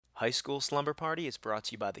High School Slumber Party is brought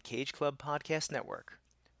to you by the Cage Club Podcast Network.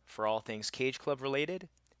 For all things Cage Club related,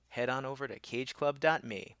 head on over to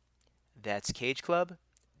cageclub.me. That's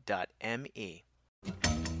cageclub.me.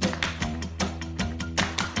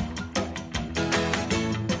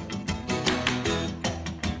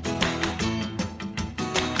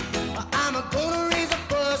 I'm a gonna raise a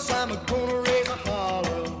fuss, I'm a gonna raise a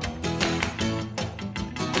holler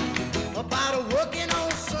about a working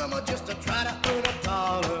all summer just to try to earn a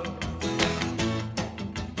dollar.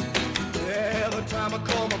 Every time I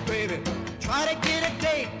call my baby, try to get a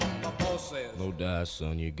date, my boss says, No die,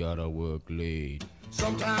 son, you gotta work late.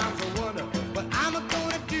 sometimes I wonder what I'm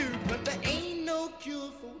gonna do, but there ain't no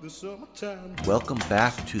cure for the summertime. Welcome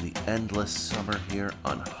back to the endless summer here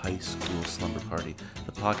on High School Slumber Party,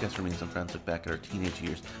 the podcast where me and some friends look back at our teenage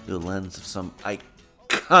years through the lens of some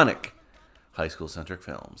iconic high school-centric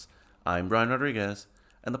films. I'm Brian Rodriguez,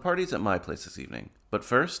 and the party's at my place this evening. But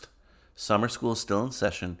first, summer school is still in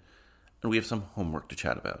session, and we have some homework to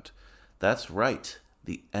chat about. That's right,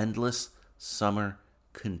 the endless summer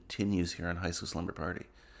continues here on High School Slumber Party.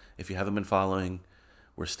 If you haven't been following,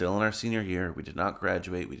 we're still in our senior year. We did not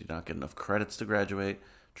graduate. We did not get enough credits to graduate.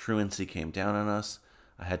 Truancy came down on us.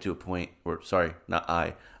 I had to appoint,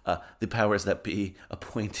 the powers that be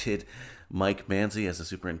appointed Mike Manzi as the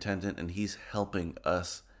superintendent, and he's helping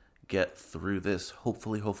us get through this.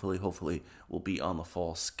 Hopefully, we'll be on the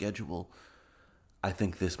fall schedule. I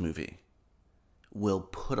think this movie will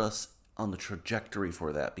put us on the trajectory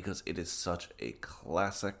for that because it is such a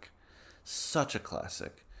classic.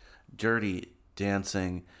 Dirty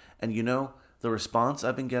Dancing. And you know, the response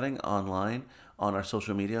I've been getting online on our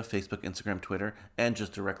social media, Facebook, Instagram, Twitter, and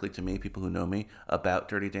just directly to me, people who know me, about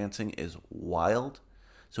Dirty Dancing is wild.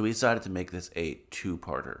 So we decided to make this a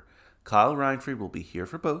two-parter. Kyle Reinfried will be here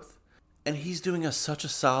for both. And he's doing us such a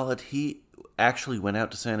solid. He actually went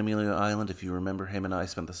out to San Emilio Island. If you remember, him and I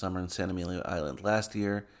spent the summer in San Emilio Island last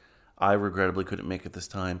year. I regrettably couldn't make it this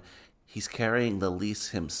time. He's carrying the lease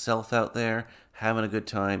himself out there, having a good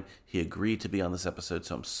time. He agreed to be on this episode,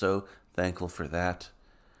 so I'm so thankful for that.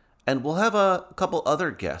 And we'll have a couple other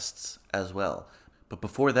guests as well. But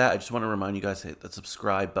before that, I just want to remind you guys to hit that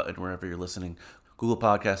subscribe button wherever you're listening. Google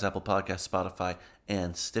Podcasts, Apple Podcasts, Spotify,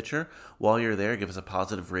 and Stitcher. While you're there, give us a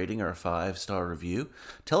positive rating or a 5-star review.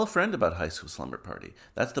 Tell a friend about High School Slumber Party.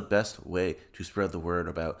 That's the best way to spread the word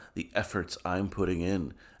about the efforts I'm putting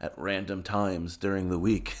in at random times during the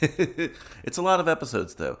week. It's a lot of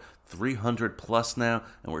episodes, though. 300 plus now,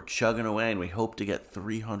 and we're chugging away, and we hope to get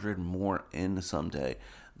 300 more in someday.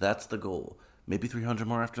 That's the goal. Maybe 300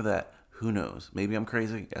 more after that. Who knows? Maybe I'm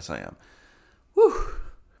crazy. Yes, I am. Whew.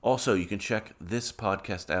 Also, you can check this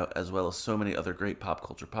podcast out as well as so many other great pop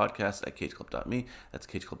culture podcasts at cageclub.me. That's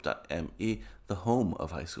cageclub.me, the home of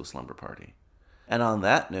High School Slumber Party. And on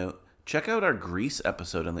that note, check out our Grease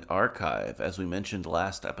episode in the archive. As we mentioned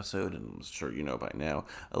last episode, and I'm sure you know by now,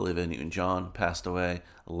 Olivia Newton-John passed away,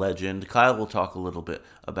 a legend. Kyle will talk a little bit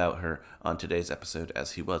about her on today's episode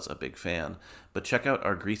as he was a big fan. But check out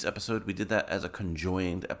our Grease episode. We did that as a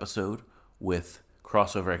conjoined episode with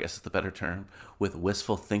crossover, I guess is the better term, with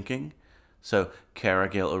Wistful Thinking. So Cara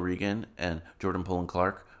Gale O'Regan and Jordan Poland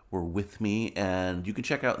Clark were with me, and you can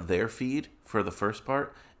check out their feed for the first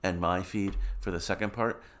part and my feed for the second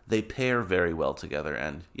part. They pair very well together,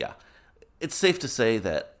 and yeah, it's safe to say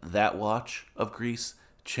that watch of Grease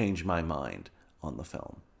changed my mind on the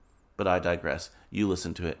film. But I digress. You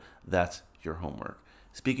listen to it. That's your homework.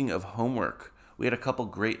 Speaking of homework, we had a couple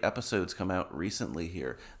great episodes come out recently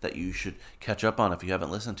here that you should catch up on if you haven't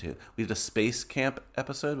listened to. We did a space camp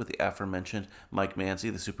episode with the aforementioned Mike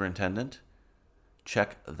Manzi, the superintendent.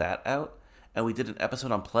 Check that out. And we did an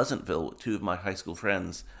episode on Pleasantville with two of my high school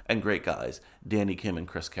friends and great guys, Danny Kim and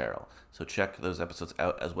Chris Carroll. So check those episodes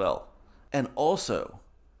out as well. And also,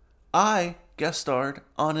 I guest starred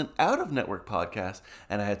on an out-of-network podcast,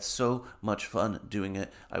 and I had so much fun doing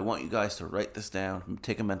it. I want you guys to write this down,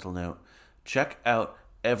 take a mental note. Check out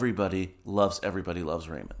Everybody Loves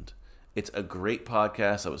Raymond. It's a great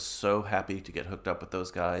podcast. I was so happy to get hooked up with those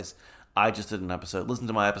guys. I just did an episode. Listen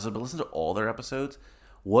to my episode, but listen to all their episodes.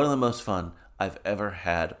 One of the most fun I've ever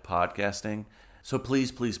had podcasting. So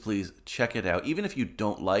please check it out. Even if you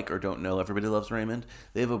don't like or don't know Everybody Loves Raymond,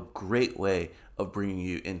 they have a great way of bringing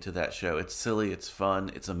you into that show. It's silly, it's fun,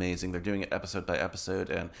 it's amazing. They're doing it episode by episode,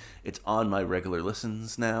 and it's on my regular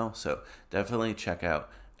listens now. So definitely check out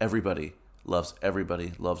Everybody Loves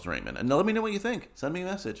Raymond. And let me know what you think. Send me a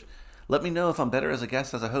message. Let me know if I'm better as a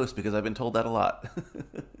guest, as a host, because I've been told that a lot.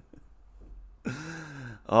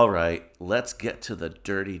 All right, let's get to the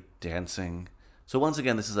Dirty Dancing. So once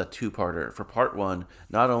again, this is a two-parter. For part one,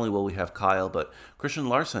 not only will we have Kyle, but Christian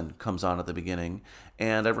Larson comes on at the beginning,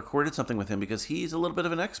 and I recorded something with him because he's a little bit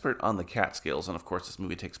of an expert on the Catskills, and of course this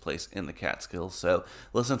movie takes place in the Catskills. So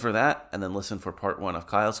listen for that, and then listen for part one of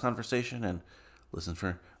Kyle's conversation, and listen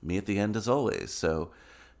for me at the end as always. So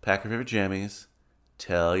pack your favorite jammies,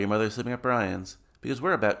 tell your mother sleeping at Brian's, because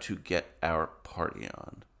we're about to get our party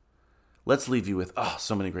on. Let's leave you with,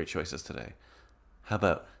 so many great choices today. How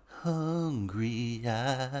about Hungry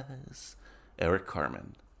Eyes, Eric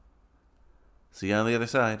Carmen. See you on the other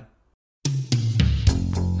side.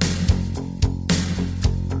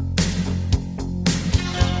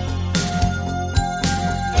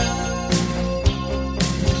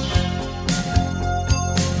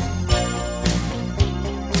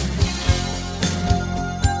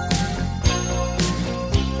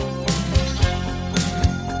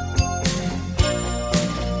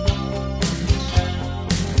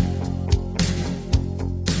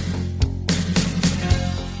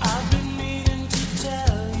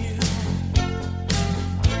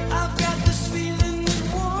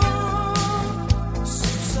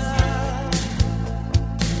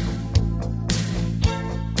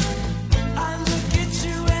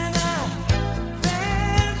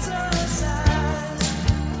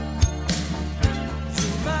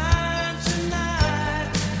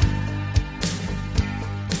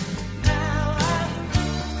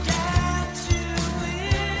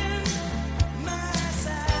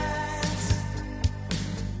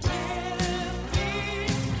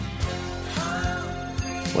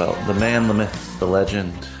 Well, the man, the myth, the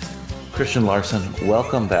legend, Christian Larson,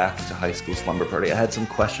 welcome back to High School Slumber Party. I had some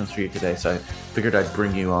questions for you today, so I figured I'd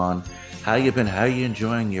bring you on. How you been? How are you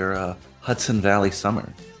enjoying your Hudson Valley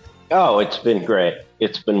summer? Oh, it's been great.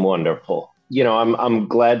 It's been wonderful. You know, I'm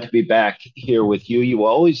glad to be back here with you. You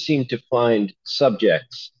always seem to find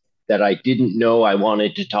subjects that I didn't know I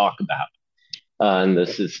wanted to talk about. And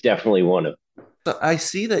this is definitely one of them. So I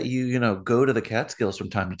see that you go to the Catskills from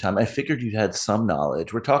time to time. I figured you had some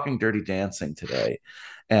knowledge. We're talking Dirty Dancing today.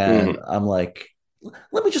 And I'm like,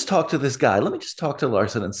 let me just talk to this guy. Let me just talk to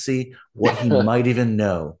Larson and see what he might even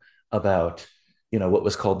know about, what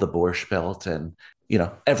was called the Borscht Belt and,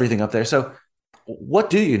 everything up there. So what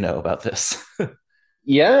do you know about this?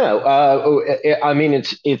 Yeah, I mean,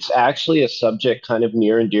 it's actually a subject kind of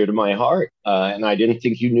near and dear to my heart. And I didn't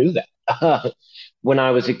think you knew that. When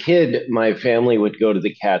I was a kid, my family would go to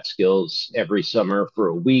the Catskills every summer for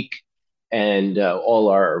a week, and all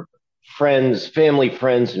our family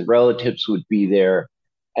friends, and relatives would be there.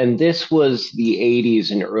 And this was the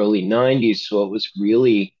 80s and early 90s, so it was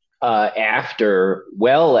really after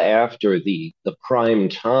the prime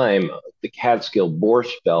time of the Catskill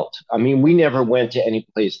Borscht Belt. I mean, we never went to any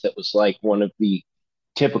place that was like one of the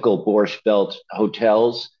typical Borscht Belt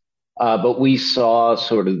hotels. But we saw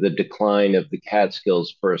sort of the decline of the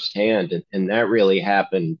Catskills firsthand, and that really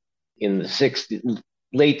happened in the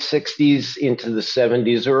late 60s into the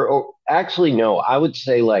 70s, or actually, no, I would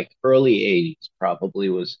say like early 80s probably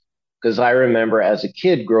was, because I remember as a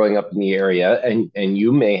kid growing up in the area, and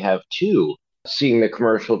you may have too, seeing the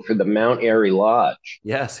commercial for the Mount Airy Lodge.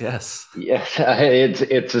 Yes. Yes,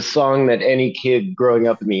 it's a song that any kid growing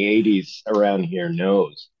up in the 80s around here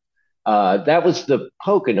knows. That was the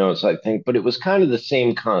Poconos, I think, but it was kind of the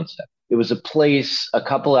same concept. It was a place a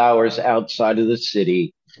couple hours outside of the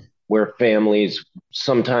city where families,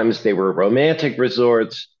 sometimes they were romantic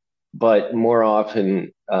resorts, but more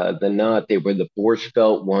often than not, they were the Borscht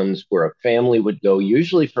Belt ones where a family would go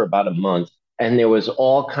usually for about a month. And there was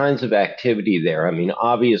all kinds of activity there. I mean,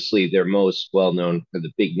 obviously, they're most well known for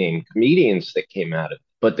the big name comedians that came out of it,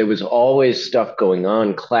 but there was always stuff going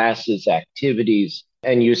on, classes, activities.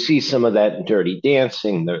 And you see some of that in Dirty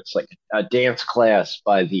Dancing. There's like a dance class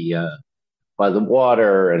by the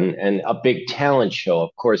water, and a big talent show. Of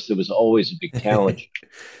course, there was always a big talent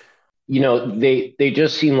show. They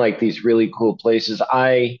just seem like these really cool places.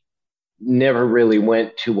 I never really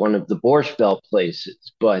went to one of the Borscht Belt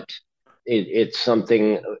places, but it's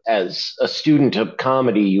something, as a student of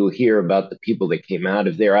comedy, you hear about the people that came out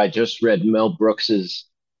of there. I just read Mel Brooks's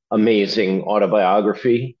amazing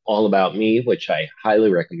autobiography, All About Me, which I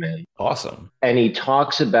highly recommend. Awesome. And he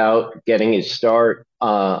talks about getting his start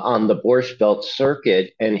on the Borscht Belt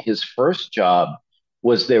circuit. And his first job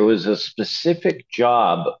was, there was a specific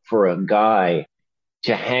job for a guy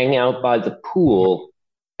to hang out by the pool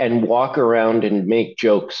and walk around and make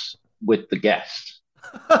jokes with the guests.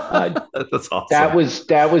 That's awesome.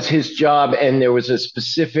 That was his job. And there was a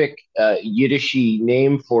specific Yiddishy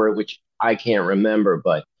name for it, which I can't remember,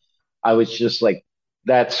 but I was just like,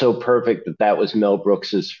 that's so perfect that was Mel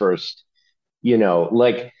Brooks's first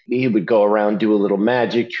Like he would go around, do a little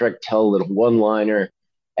magic trick, tell a little one-liner.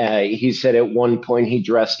 He said at one point he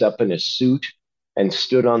dressed up in a suit and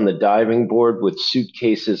stood on the diving board with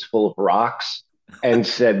suitcases full of rocks and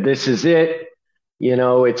said, "This is it.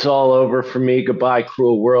 It's all over for me. Goodbye,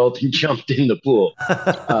 cruel world," and jumped in the pool.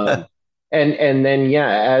 Um, and then, yeah,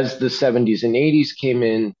 as the 70s and 80s came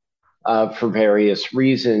in, for various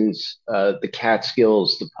reasons, the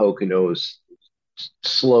Catskills, the Poconos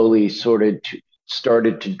slowly started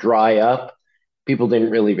to dry up. People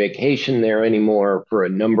didn't really vacation there anymore for a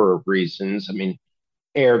number of reasons. I mean,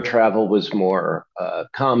 air travel was more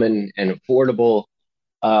common and affordable.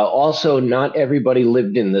 Also, not everybody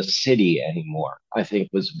lived in the city anymore, I think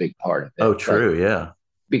was a big part of it. Oh, true. Yeah.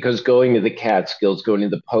 Because going to the Catskills, going to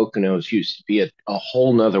the Poconos used to be a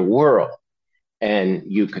whole nother world. And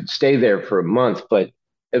you could stay there for a month. But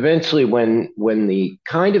eventually, when the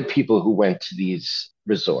kind of people who went to these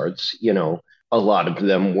resorts, a lot of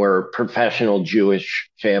them were professional Jewish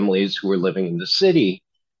families who were living in the city.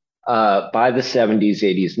 By the 70s,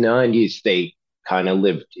 80s, 90s, they kind of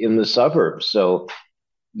lived in the suburbs. So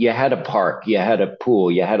you had a park, you had a pool,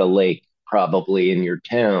 you had a lake probably in your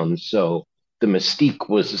town. So the mystique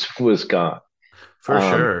was gone. For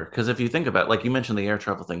sure. Because if you think about, like you mentioned the air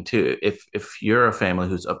travel thing too, if you're a family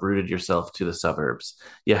who's uprooted yourself to the suburbs,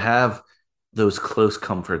 you have those close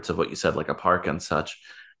comforts of what you said, like a park and such.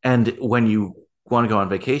 And when you want to go on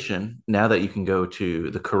vacation, now that you can go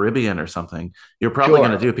to the Caribbean or something, you're probably Sure.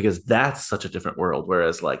 going to do it because that's such a different world.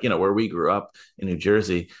 Whereas, like, where we grew up in New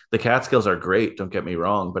Jersey, the Catskills are great, don't get me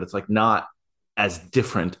wrong, but it's like not as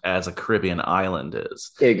different as a Caribbean island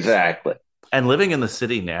is. Exactly. And living in the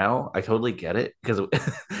city now, I totally get it because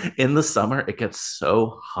in the summer it gets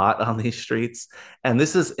so hot on these streets. And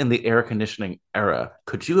this is in the air conditioning era.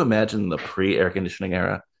 Could you imagine the pre-air conditioning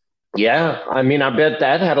era? Yeah, I mean, I bet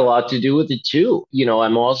that had a lot to do with it too.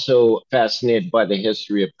 I'm also fascinated by the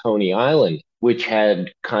history of Coney Island, which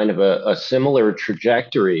had kind of a similar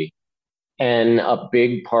trajectory. And a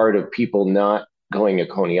big part of people not going to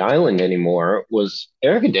Coney Island anymore was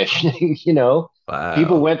air conditioning. People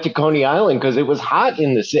Wow. went to Coney Island because it was hot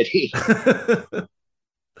in the city.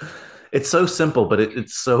 It's so simple, but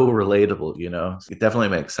it's so relatable. It definitely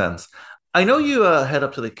makes sense. I know you head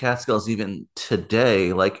up to the Catskills even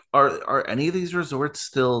today. Like, are any of these resorts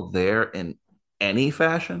still there in any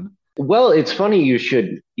fashion? Well, it's funny you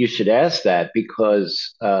should ask that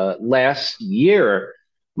because last year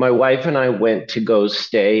my wife and I went to go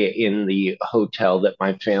stay in the hotel that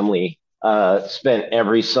my family spent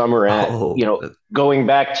every summer at. Oh, Going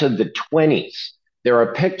back to the 20s, there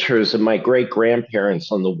are pictures of my great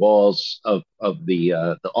grandparents on the walls of the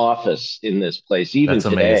office in this place, even that's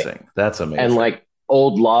today, amazing. That's and amazing. like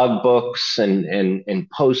old logbooks and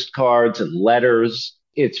postcards and letters.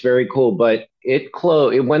 It's very cool, but it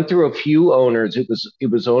closed. It went through a few owners.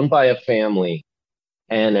 It was owned by a family,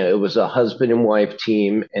 and it was a husband and wife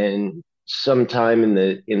team. And sometime in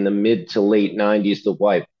the mid to late 90s, the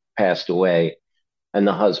wife passed away, and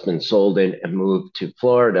the husband sold it and moved to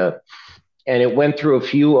Florida. And it went through a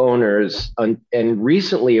few owners, and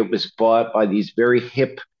recently it was bought by these very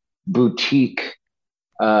hip boutique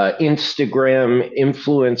Instagram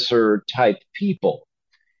influencer type people,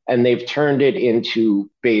 and they've turned it into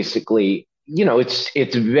basically,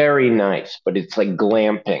 it's very nice, but it's like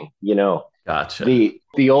glamping. Gotcha.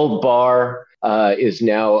 The old bar is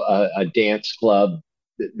now a dance club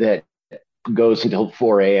that goes until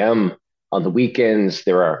 4 a.m. On the weekends.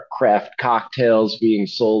 There are craft cocktails being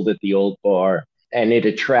sold at the old bar, and it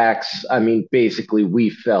attracts. I mean, basically, we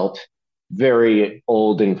felt very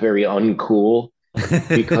old and very uncool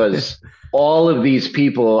because all of these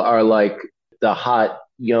people are like the hot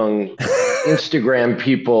young Instagram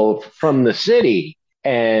people from the city.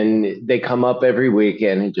 And they come up every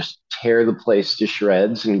weekend and just tear the place to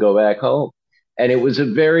shreds and go back home. And it was I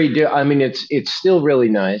mean, it's still really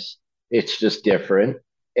nice. It's just different.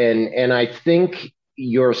 And I think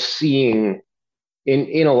you're seeing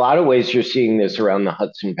in a lot of ways you're seeing this around the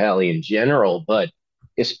Hudson Valley in general, but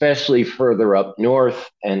especially further up north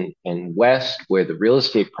and west where the real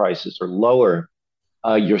estate prices are lower,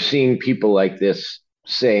 you're seeing people like this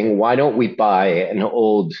saying, why don't we buy an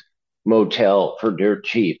old motel for dirt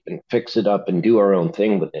cheap and fix it up and do our own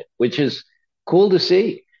thing with it, which is cool to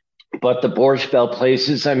see. But the Borscht Belt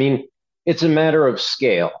places, I mean, it's a matter of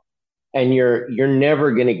scale, and you're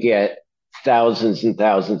never going to get thousands and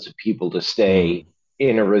thousands of people to Mm. stay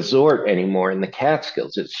in a resort anymore in the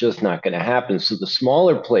Catskills. It's just not going to happen. So the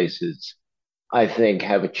smaller places, I think,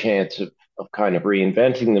 have a chance of kind of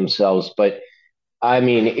reinventing themselves. But I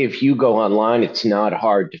mean, if you go online, it's not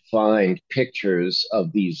hard to find pictures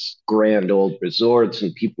of these grand old resorts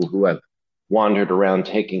and people who have wandered around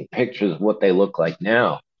taking pictures of what they look like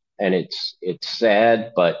now. And it's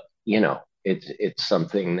sad, but it's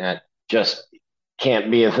something that just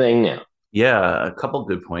can't be a thing now. Yeah, a couple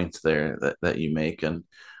good points there that you make. And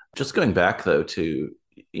just going back though to,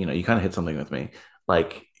 you kind of hit something with me.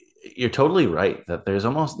 Like you're totally right that there's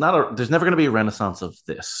almost not there's never going to be a renaissance of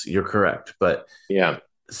this. You're correct. But Yeah.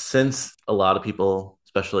 since a lot of people,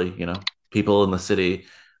 especially, people in the city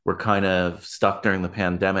were kind of stuck during the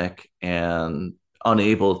pandemic and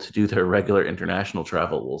unable to do their regular international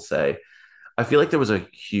travel, we'll say, I feel like there was a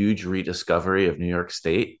huge rediscovery of New York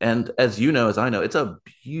State. And as you know, as I know, it's a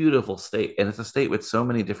beautiful state. And it's a state with so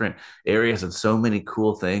many different areas and so many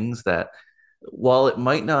cool things that while it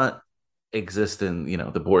might not exist in,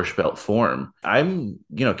 the Borscht Belt form, I'm,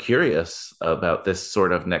 curious about this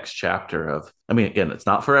sort of next chapter of, I mean, again, it's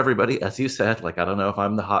not for everybody, as you said, like, I don't know if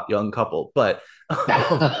I'm the hot young couple, but,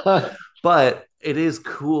 but it is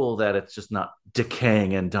cool that it's just not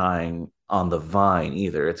decaying and dying on the vine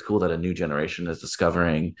either. It's cool that a new generation is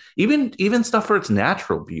discovering even stuff for its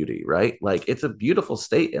natural beauty, right? Like it's a beautiful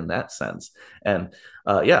state in that sense. And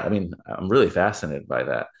yeah, I mean, I'm really fascinated by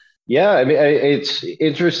that. Yeah, I mean, it's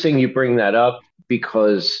interesting you bring that up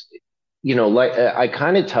because, like I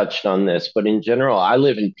kind of touched on this, but in general, I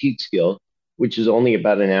live in Peekskill, which is only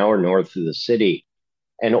about an hour north of the city.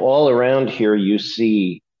 And all around here, you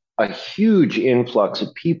see a huge influx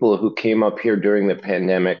of people who came up here during the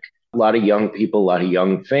pandemic. A lot of young people, a lot of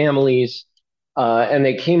young families. And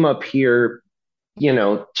they came up here,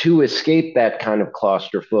 to escape that kind of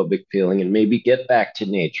claustrophobic feeling and maybe get back to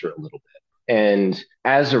nature a little bit. And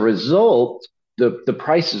as a result, the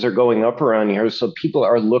prices are going up around here. So people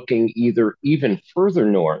are looking either even further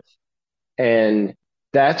north. And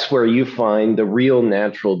that's where you find the real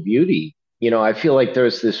natural beauty. I feel like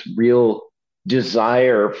there's this real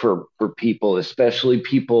desire for people, especially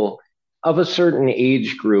people of a certain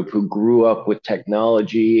age group who grew up with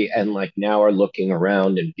technology and like now are looking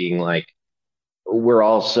around and being like, we're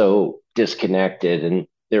all so disconnected, and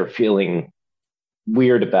they're feeling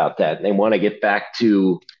weird about that. And they want to get back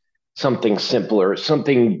to something simpler,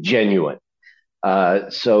 something genuine.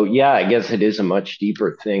 So yeah, I guess it is a much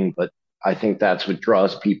deeper thing, but I think that's what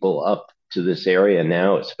draws people up to this area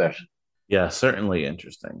now, especially. Yeah, certainly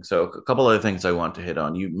interesting. So a couple other things I want to hit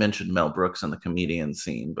on. You mentioned Mel Brooks and the comedian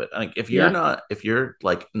scene, but like Yeah, if you're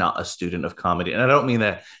like not a student of comedy, and I don't mean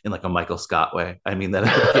that in like a Michael Scott way. I mean that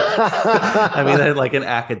I mean that in like an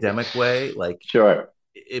academic way. Like sure.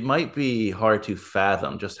 it might be hard to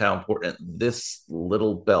fathom just how important this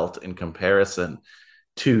little belt in comparison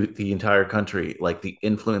to the entire country, like the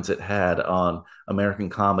influence it had on American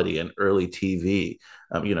comedy and early TV.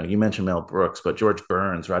 You mentioned Mel Brooks, but George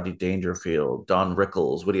Burns, Rodney Dangerfield, Don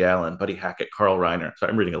Rickles, Woody Allen, Buddy Hackett, Carl Reiner. So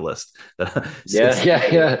I'm reading a list. Yeah, yeah,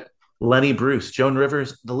 yeah, Lenny Bruce, Joan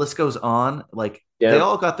Rivers. The list goes on. Like they yeah.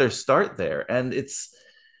 all got their start there, and it's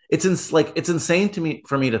insane to me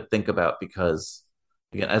for me to think about because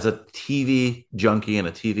again, as a TV junkie and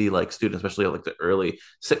a TV like student, especially like the early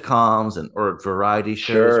sitcoms and or variety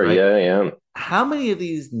shows, Sure, right? yeah, yeah. How many of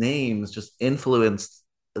these names just influenced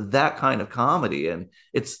that kind of comedy? And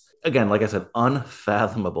it's again, like I said,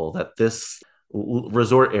 unfathomable that this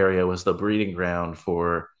resort area was the breeding ground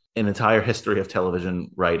for an entire history of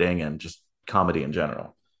television writing and just comedy in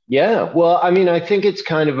general. Yeah, well, I mean, I think it's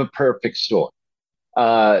kind of a perfect storm.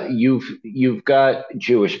 You've got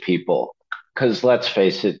Jewish people, because let's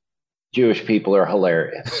face it, Jewish people are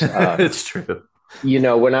hilarious. It's true.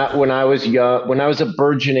 When I was young, when I was a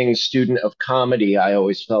burgeoning student of comedy, I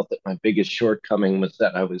always felt that my biggest shortcoming was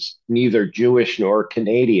that I was neither Jewish nor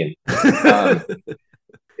Canadian. Um,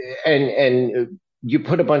 and you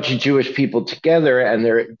put a bunch of Jewish people together, and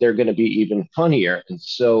they're going to be even funnier. And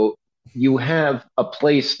so you have a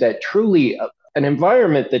place that truly, an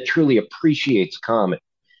environment that truly appreciates comedy.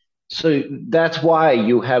 So that's why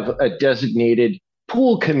you have a designated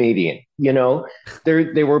pool comedian.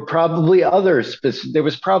 There were probably others. There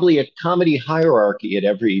was probably a comedy hierarchy at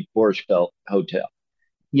every Borscht Belt hotel.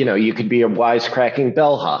 You could be a wisecracking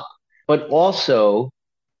bellhop, but also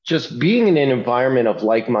just being in an environment of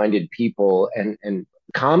like-minded people and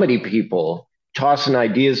comedy people tossing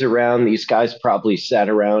ideas around. These guys probably sat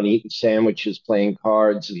around eating sandwiches, playing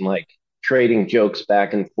cards, and like trading jokes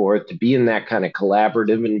back and forth, to be in that kind of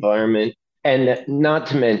collaborative environment. And not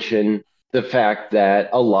to mention the fact that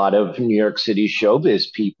a lot of New York City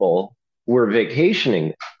showbiz people were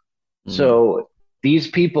vacationing. Mhm. So these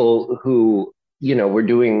people who, were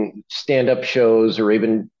doing stand up shows or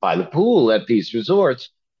even by the pool at these resorts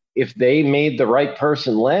if they made the right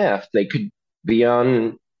person laugh, they could be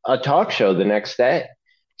on a talk show the next day.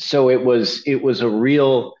 So it was a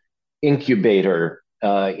real incubator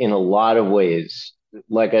in a lot of ways.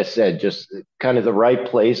 Like I said, just kind of the right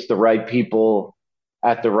place, the right people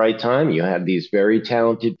at the right time. You had these very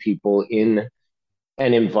talented people in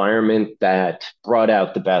an environment that brought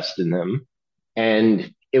out the best in them,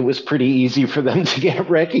 and it was pretty easy for them to get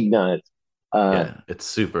recognized. Yeah, it's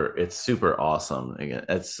super awesome. Again,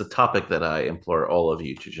 it's a topic that I implore all of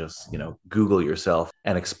you to just, Google yourself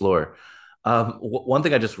and explore. One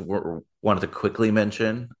thing I just wanted to quickly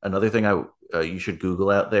mention, another thing you should Google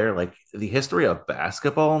out there, like the history of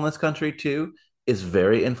basketball in this country too, is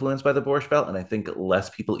very influenced by the Borscht Belt, and I think less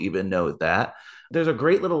people even know that. There's a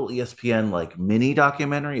great little ESPN like mini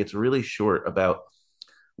documentary. It's really short about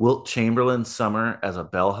Wilt Chamberlain's summer as a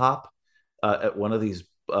bellhop at one of these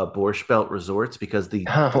Borscht Belt resorts, because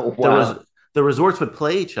Oh, wow. the resorts would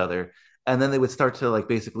play each other, and then they would start to like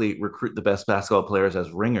basically recruit the best basketball players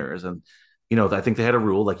as ringers. And I think they had a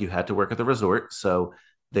rule like you had to work at the resort, so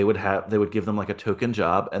they would give them like a token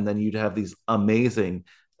job, and then you'd have these amazing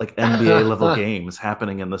like NBA level games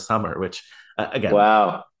happening in the summer, which again,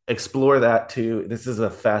 Wow. explore that too. This is a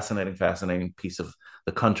fascinating piece of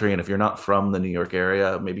the country, and if you're not from the New York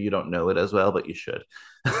area, maybe you don't know it as well, but you should.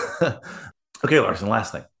 Okay, Larson,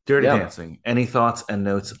 last thing. Dirty Yeah. Dancing. Any thoughts and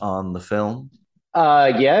notes on the film?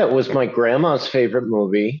 Yeah, it was my grandma's favorite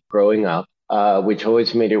movie growing up, which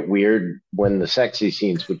always made it weird when the sexy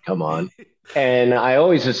scenes would come on. And I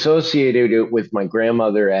always associated it with my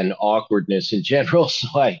grandmother and awkwardness in general. So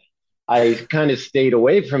I kind of stayed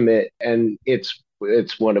away from it. And it's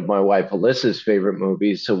one of my wife Alyssa's favorite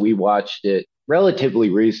movies. So we watched it relatively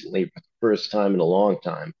recently for the first time in a long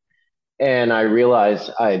time. And I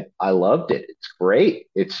realized I loved it. It's great.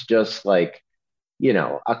 It's just like,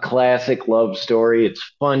 a classic love story. It's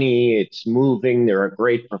funny, it's moving, there are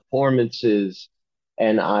great performances,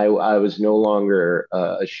 and I was no longer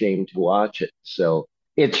ashamed to watch it. So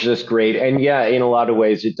it's just great. And yeah, in a lot of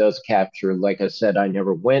ways, it does capture, like I said, I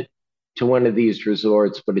never went to one of these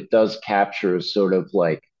resorts, but it does capture sort of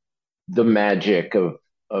like the magic of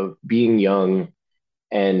being young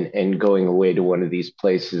and going away to one of these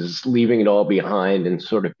places, leaving it all behind and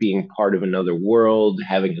sort of being part of another world,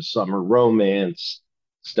 having a summer romance,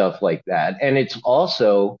 stuff like that. And it's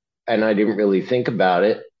also, and I didn't really think about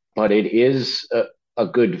it, but it is a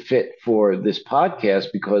good fit for this podcast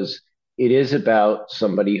because it is about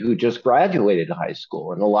somebody who just graduated high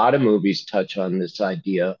school. And a lot of movies touch on this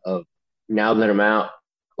idea of, now that I'm out,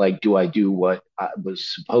 like, do I do what I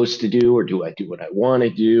was supposed to do, or do I do what I want to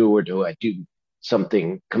do, or do I do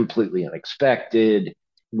something completely unexpected?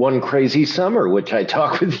 One Crazy Summer, which I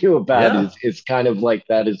talk with you about, Yeah. is kind of like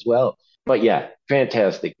that as well. But yeah,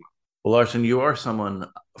 fantastic. Well, Larson, you are someone,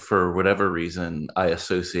 for whatever reason, I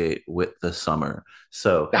associate with the summer.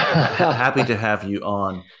 So happy to have you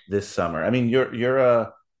on this summer. I mean, your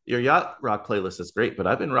yacht rock playlist is great, but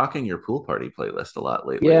I've been rocking your pool party playlist a lot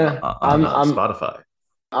lately Yeah, on Spotify.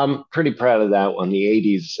 I'm pretty proud of that one, the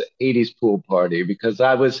 '80s pool party, because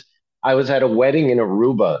I was at a wedding in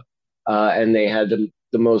Aruba, and they had the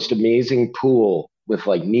most amazing pool with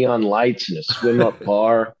like neon lights and a swim up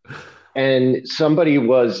bar. And somebody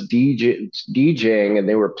was DJing, and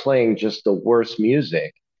they were playing just the worst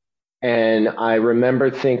music. And I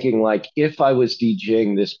remember thinking, like, if I was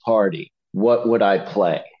DJing this party, what would I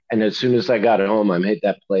play? And as soon as I got home, I made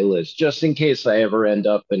that playlist just in case I ever end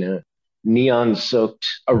up in a neon soaked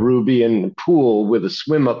Arubian pool with a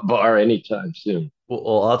swim up bar anytime soon.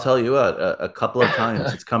 Well, I'll tell you what, a couple of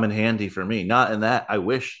times it's come in handy for me. Not in that, I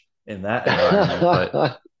wish in that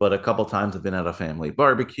environment, but a couple times I've been at a family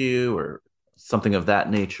barbecue or something of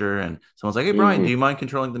that nature, and someone's like, "Hey, Brian, do Mhm. you mind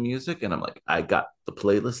controlling the music?" And I'm like, "I got the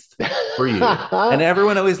playlist for you," and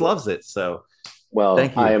everyone always loves it. So Well,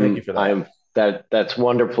 thank you for I that. am that's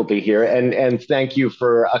wonderful to hear, and thank you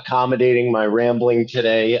for accommodating my rambling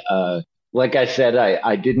today. Like I said,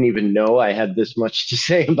 I didn't even know I had this much to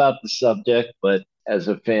say about the subject, but as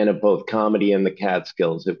a fan of both comedy and the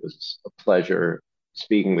Catskills, it was a pleasure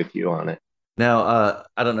speaking with you on it. Now,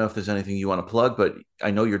 I don't know if there's anything you want to plug, but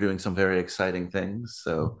I know you're doing some very exciting things.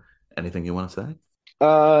 So, anything you want to say?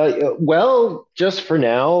 Well, just for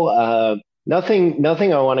now, nothing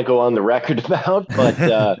I want to go on the record about, but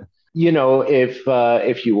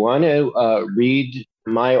if you want to read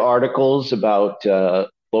my articles about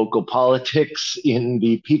local politics in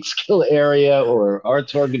the Peekskill area or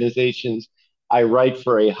arts organizations, I write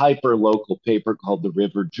for a hyper local paper called the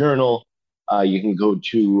River Journal. You can go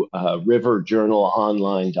to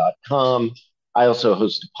riverjournalonline.com. I also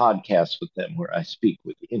host a podcast with them where I speak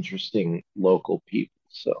with interesting local people.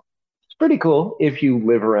 So it's pretty cool if you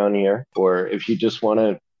live around here or if you just want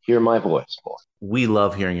to hear my voice more. We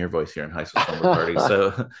love hearing your voice here in High School Slumber Party.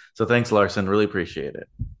 So thanks, Larson. Really appreciate it.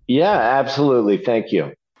 Yeah, absolutely. Thank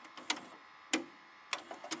you.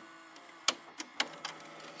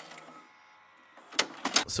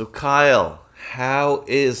 So Kyle, how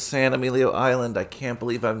is San Emilio Island? I can't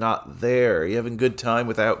believe I'm not there. Are you having a good time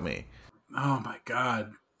without me? Oh my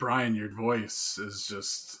God, Brian, your voice is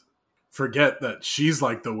just. Forget that she's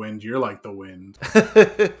like the wind, you're like the wind.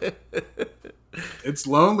 It's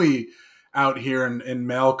lonely out here in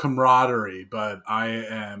male camaraderie, but I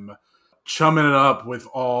am chumming it up with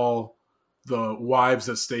all the wives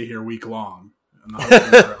that stay here week long.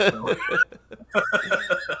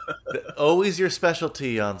 Always your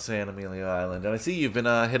specialty on San Emilio Island. And I see you've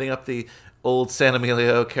been hitting up the old San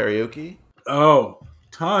Emilio karaoke. Oh,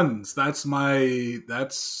 tons. That's my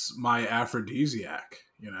aphrodisiac,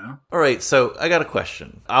 you know? All right, so I got a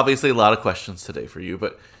question. Obviously a lot of questions today for you,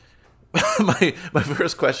 but my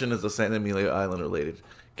first question is a San Emilio Island related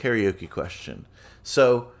karaoke question.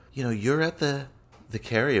 So, you're at the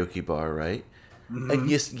karaoke bar, right? Mm-hmm.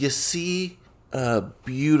 And you see a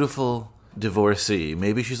beautiful divorcee.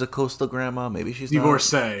 Maybe she's a coastal grandma, maybe she's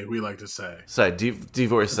divorcee, we like to say. Sorry,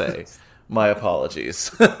 divorcee. My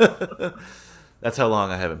apologies. That's how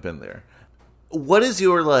long I haven't been there. What is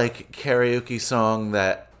your karaoke song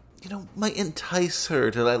that might entice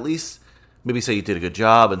her to at least maybe say you did a good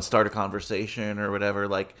job and start a conversation or whatever?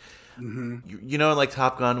 In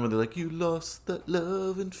Top Gun when they're like, you lost that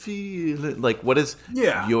love and feeling. What is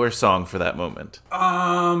your song for that moment?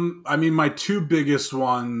 My two biggest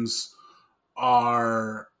ones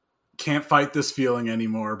are Can't Fight This Feeling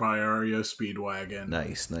Anymore by REO Speedwagon.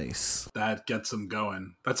 Nice. That gets them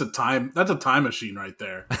going. That's a time machine right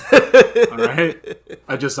there. All right.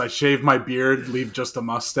 I shave my beard, leave just a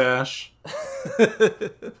mustache.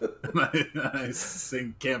 I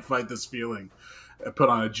sing Can't Fight This Feeling. I put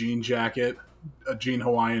on a jean jacket, a jean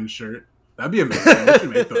Hawaiian shirt. That'd be amazing. They should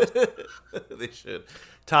make those. They should.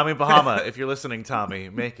 Tommy Bahama, if you're listening, Tommy,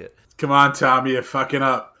 make it. Come on, Tommy, you're fucking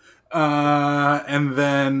up. And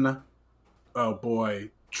then, oh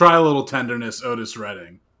boy, Try a Little Tenderness, Otis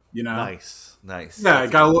Redding. Nice. Yeah, I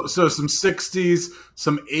got some 60s,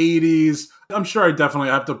 some 80s. I'm sure I definitely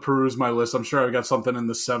have to peruse my list. I'm sure I got something in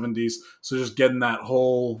the 70s. So just getting that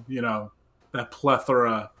whole, that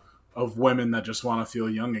plethora of women that just want to feel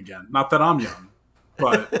young again. Not that I'm young,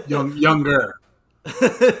 but younger.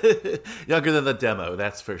 Younger than the demo,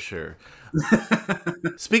 that's for sure.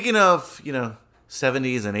 Speaking of,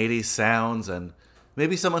 70s and 80s sounds, and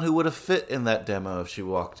maybe someone who would have fit in that demo if she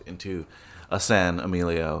walked into a San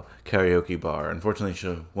Emilio karaoke bar. Unfortunately,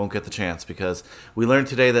 she won't get the chance because we learned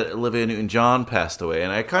today that Olivia Newton-John passed away,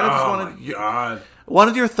 and I kind of just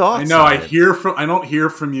wanted your thoughts. I know. I don't hear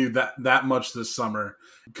from you that much this summer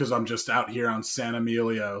because I'm just out here on San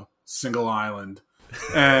Emilio, single island,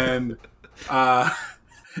 and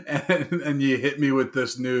and you hit me with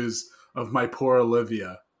this news of my poor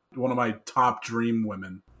Olivia, one of my top dream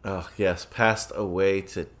women. Oh yes, passed away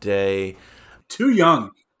today. Too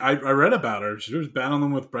young. I read about her. She was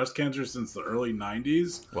battling with breast cancer since the early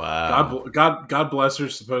 90s. Wow. God bless her.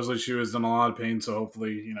 Supposedly she was in a lot of pain, so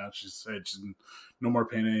hopefully, she's in no more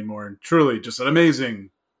pain anymore. And truly just an amazing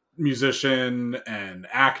musician and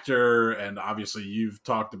actor. And obviously you've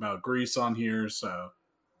talked about Grease on here, so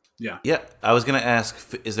yeah. Yeah, I was going to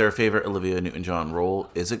ask, is there a favorite Olivia Newton-John role?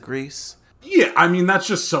 Is it Grease? Yeah, that's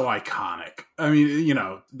just so iconic.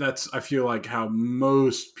 I feel like how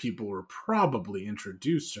most people were probably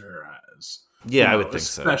introduced to her as. Yeah, I would think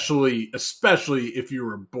so. Especially if you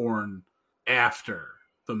were born after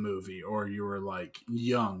the movie or you were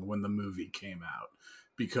young when the movie came out.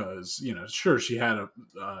 Because, sure, she had a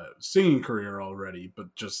singing career already,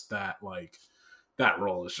 but just that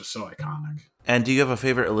role is just so iconic. And do you have a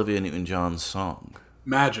favorite Olivia Newton-John song?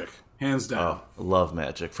 Magic. Hands down. Oh, love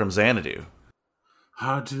Magic from Xanadu.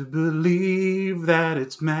 Hard to believe that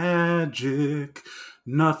it's magic.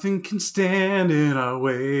 Nothing can stand in our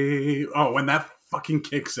way. Oh, when that fucking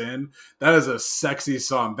kicks in, that is a sexy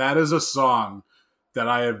song. That is a song that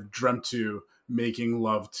I have dreamt to making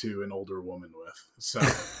love to an older woman with. So,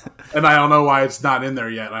 and I don't know why it's not in there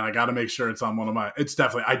yet. And I got to make sure it's on one of my.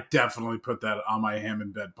 I definitely put that on my Ham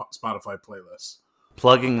in Bed Spotify playlist.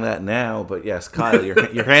 Plugging that now, but yes, Kyle,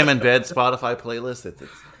 your Ham in Bed Spotify playlist. It's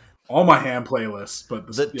all my ham playlists,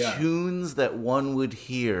 but tunes that one would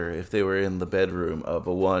hear if they were in the bedroom of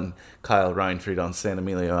a one Kyle Reinfried on San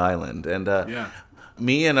Emilio Island. And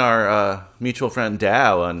me and our mutual friend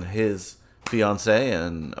Dow on his fiance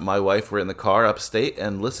and my wife were in the car upstate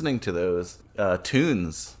and listening to those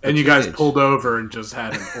tunes. And you guys pulled over and just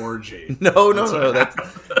had an orgy. No,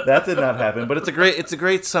 that did not happen. But it's a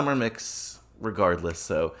great summer mix regardless.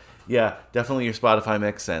 So yeah, definitely your Spotify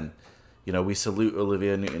mix, and we salute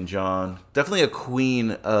Olivia Newton-John. Definitely a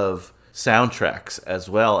queen of soundtracks as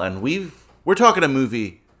well. And we're talking a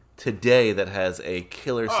movie today that has a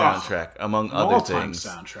killer soundtrack among other things.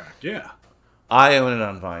 Soundtrack, yeah. I own it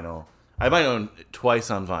on vinyl. I might own it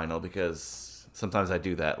twice on vinyl because sometimes I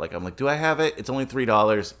do that. Like, I'm like, do I have it? It's only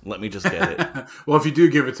 $3. Let me just get it. Well, if you do,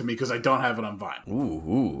 give it to me because I don't have it on vinyl.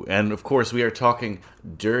 Ooh. And of course, we are talking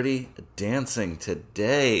Dirty Dancing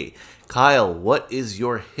today. Kyle, what is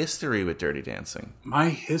your history with Dirty Dancing? My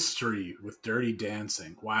history with Dirty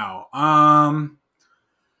Dancing. Wow.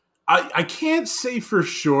 I can't say for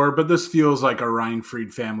sure, but this feels like a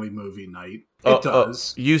Reinfried family movie night. It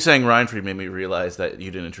does. You saying Reinfried made me realize that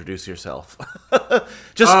you didn't introduce yourself.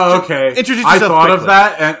 Okay. Introduce yourself. I thought quickly. of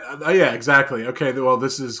that, and yeah, exactly. Okay, well,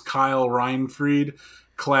 this is Kyle Reinfried,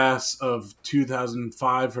 class of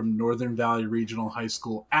 2005 from Northern Valley Regional High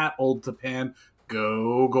School at Old Tappan.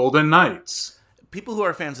 Go Golden Knights. People who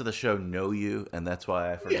are fans of the show know you, and that's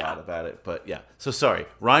why I forgot about it. But yeah, so sorry.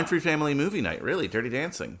 Reinfried family movie night, really? Dirty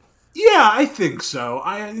Dancing. Yeah, I think so.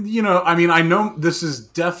 I know this was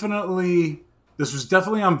definitely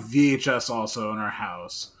on VHS also in our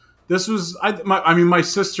house. This was, my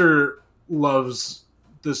sister loves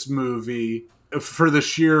this movie for the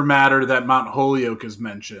sheer matter that Mount Holyoke is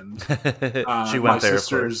mentioned. She went there, of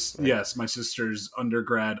course. Yes, my sister's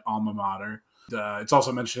undergrad alma mater. It's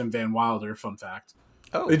also mentioned in Van Wilder, fun fact.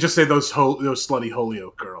 Oh. They just say those slutty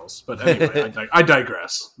Holyoke girls. But anyway, I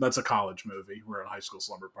digress. That's a college movie. We're at High School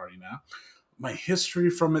Slumber Party now. My history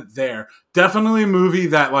from it there. Definitely a movie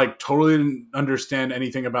that totally didn't understand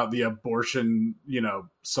anything about the abortion,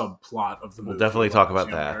 subplot of the movie. We'll definitely talk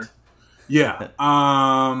about that. Yeah.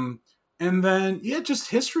 And then, just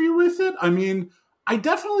history with it. I mean, I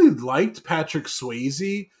definitely liked Patrick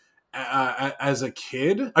Swayze as a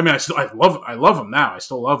kid. I mean, I love him now. I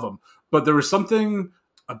still love him. But there was something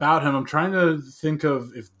about him. I'm trying to think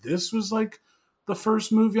of if this was the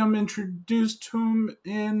first movie I'm introduced to him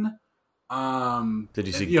in. Did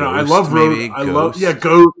you see Ghost? I love maybe? Ghost.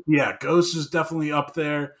 Ghost. Yeah, Ghost is definitely up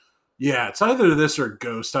there. Yeah, it's either this or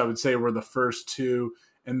Ghost, I would say, were the first two.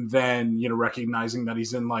 And then, recognizing that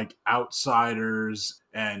he's in Outsiders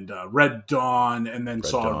and Red Dawn, and then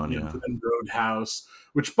and Roadhouse,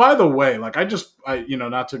 which, by the way, I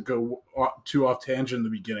not to go too off tangent in the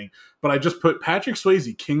beginning, but I just put Patrick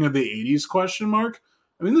Swayze, King of the 80s ?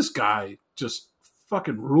 I mean, this guy just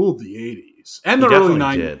fucking ruled the 80s and the early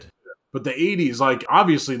 90s. Did. But the 80s,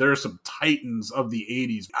 obviously there are some titans of the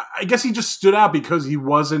 80s. I guess he just stood out because he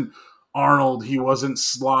wasn't Arnold, he wasn't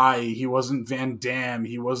Sly, he wasn't Van Damme,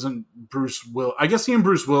 he wasn't Bruce Willis. I guess he and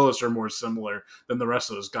Bruce Willis are more similar than the rest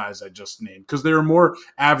of those guys I just named, because they were more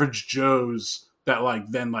average Joes that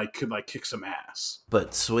could kick some ass.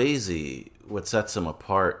 But Swayze, what sets him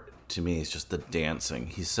apart to me is just the dancing.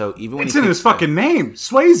 He's so it's in his fucking name,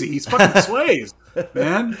 Swayze. He's fucking Swayze,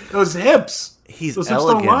 man. Those hips. He's those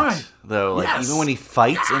elegant, hips though. Even when he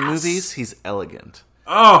fights in movies, he's elegant.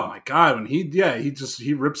 Oh my god! When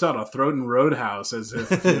he rips out a throat in Roadhouse as if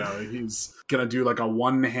he's gonna do a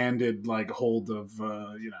one-handed hold of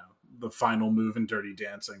the final move in Dirty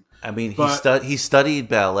Dancing. I mean, he studied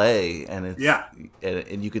ballet, and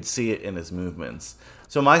and you could see it in his movements.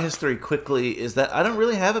 So my history quickly is that I don't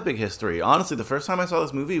really have a big history. Honestly, the first time I saw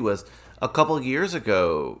this movie was a couple of years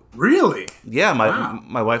ago. Really? Yeah,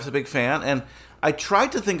 my wife's a big fan, and I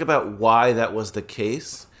tried to think about why that was the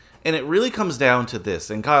case. And it really comes down to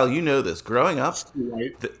this. And Kyle, you know this. Growing up,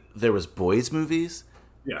 there was boys' movies.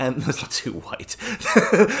 Yeah. And that's not too white.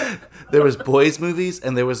 There was boys' movies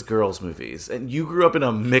and there was girls' movies. And you grew up in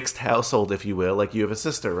a mixed household, if you will. You have a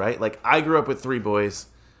sister, right? I grew up with 3 boys.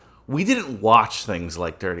 We didn't watch things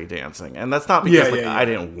like Dirty Dancing. And that's not because I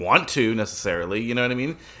didn't want to necessarily. You know what I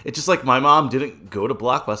mean? It's just my mom didn't go to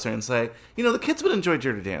Blockbuster and say, the kids would enjoy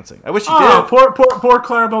Dirty Dancing. I wish she did. Poor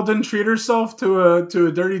Clarabelle didn't treat herself to a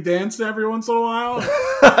Dirty Dance every once in a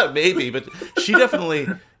while. Maybe, but she definitely,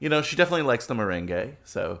 she definitely likes the merengue.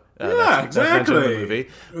 So exactly. That's the movie.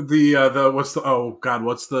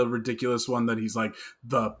 What's the ridiculous one that he's I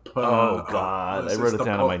wrote it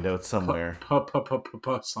down in my notes somewhere.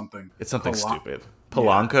 Something. It's something stupid.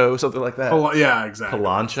 Polanco, something like that. Yeah, exactly.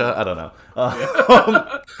 Plancha? I don't know.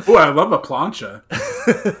 Oh, I love a plancha.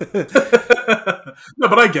 No,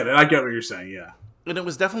 but I get it. I get what you're saying, yeah. And it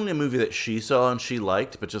was definitely a movie that she saw and she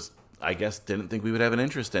liked, but just, I guess, didn't think we would have an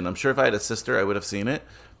interest in. I'm sure if I had a sister, I would have seen it,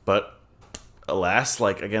 but alas,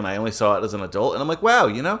 like, again, I only saw it as an adult, and I'm like, wow,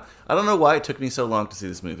 you know, I don't know why it took me so long to see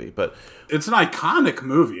this movie, but it's an iconic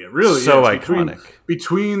movie. It really so is. iconic.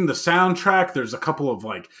 Between the soundtrack, there's a couple of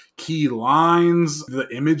like key lines, the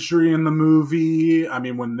imagery in the movie. I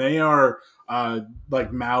mean, when they are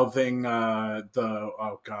like mouthing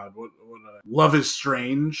Love is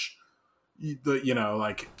Strange.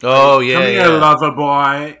 Like, come here, lover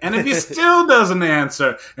boy. And if he still doesn't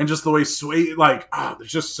answer, and just the way Sway, like,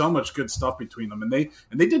 there's just so much good stuff between them. And they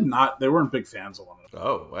weren't big fans of one another.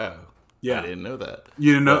 Oh, wow. Yeah. I didn't know that.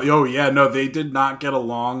 You know, oh yeah, no, they did not get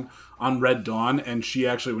along on Red Dawn. And she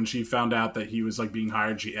actually, when she found out that he was like being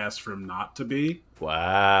hired, she asked for him not to be.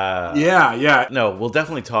 Wow. Yeah. No, we'll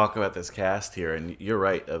definitely talk about this cast here, and you're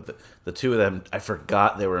right. Of the two of them, I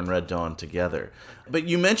forgot they were in Red Dawn together. But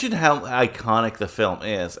you mentioned how iconic the film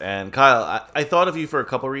is, and Kyle, I thought of you for a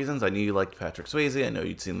couple reasons. I knew you liked Patrick Swayze. I know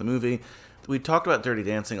you'd seen the movie. We talked about Dirty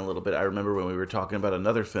Dancing a little bit. I remember when we were talking about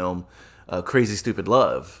another film, Crazy Stupid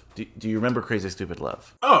Love. Do you remember Crazy Stupid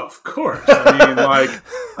Love? Oh, of course.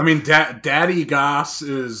 I mean, Daddy Goss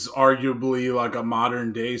is arguably like a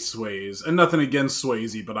modern day Swayze, and nothing against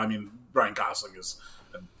Swayze, but I mean, Ryan Gosling is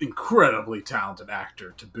an incredibly talented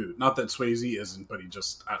actor to boot. Not that Swayze isn't, but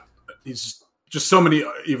he's just so many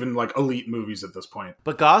even like elite movies at this point.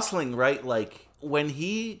 But Gosling, right? Like when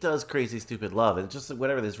he does Crazy Stupid Love, and just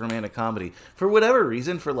whatever this romantic comedy, for whatever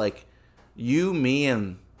reason, for like you, me,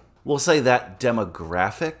 and we'll say that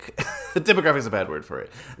demographic. Demographic is a bad word for it.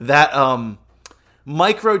 That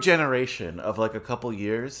micro generation of like a couple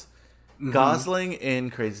years. Mm-hmm. Gosling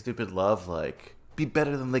in Crazy Stupid Love, like, be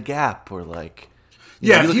better than The Gap, or like.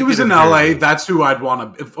 Yeah, if he was in LA, that's who I'd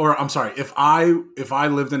want to. If I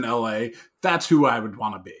lived in LA, that's who I would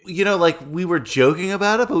want to be. You know, like, we were joking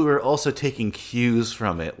about it, but we were also taking cues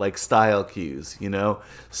from it, like style cues. You know,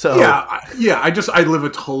 so I live a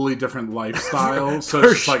totally different lifestyle, so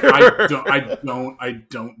it's like I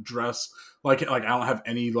don't dress like I don't have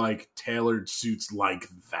any like tailored suits like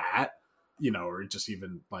that. You know, or just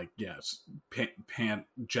even like, yes, pant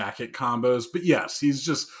jacket combos. But yes, he's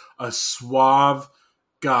just a suave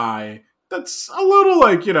guy that's a little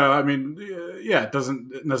like, you know, I mean, yeah, it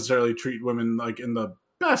doesn't necessarily treat women like in the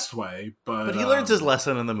best way, but he learns his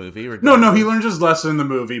lesson in the movie. No, he learns his lesson in the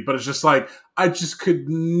movie, but it's just like, I just could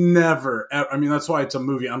never, I mean, that's why it's a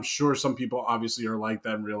movie. I'm sure some people obviously are like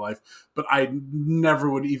that in real life, but I never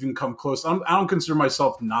would even come close. I don't consider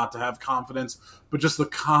myself not to have confidence, but just the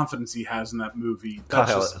confidence he has in that movie.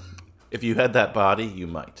 Kyle, if you had that body, you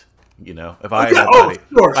might. You know, if I had that body,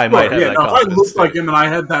 I might have that confidence. If I looked like him and I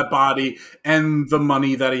had that body and the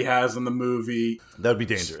money that he has in the movie, that would be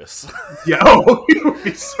dangerous. Yeah, it would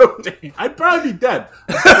be so dangerous. I'd probably be dead.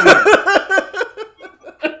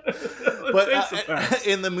 But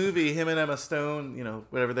in the movie, him and Emma Stone, you know,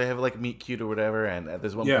 whatever, they have like meet cute or whatever, and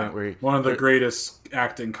there's one point where one of the greatest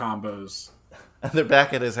acting combos. And they're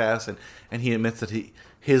back at his house, and he admits that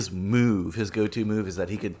his go-to move is that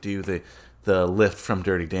he could do the lift from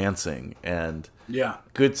Dirty Dancing, and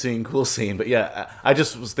good scene, cool scene. But yeah, I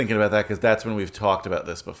just was thinking about that because that's when we've talked about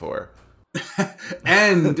this before.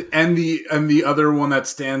 and the other one that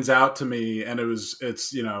stands out to me, and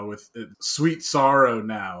it's you know, with Sweet Sorrow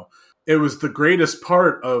Now. It was the greatest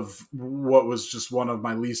part of what was just one of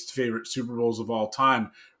my least favorite Super Bowls of all time,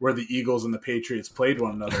 where the Eagles and the Patriots played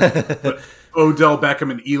one another. But Odell Beckham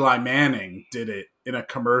and Eli Manning did it in a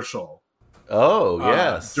commercial. Oh,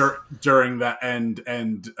 yes. During that, and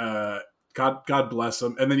God bless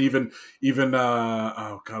him. And then even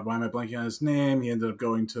oh God, why am I blanking on his name? He ended up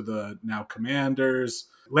going to the now Commanders.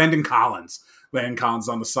 Landon Collins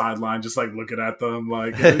on the sideline, just like looking at them,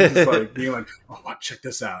 like just like being like, "Oh, what? Check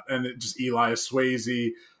this out!" And it just Eli is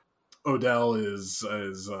Swayze, Odell is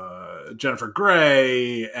Jennifer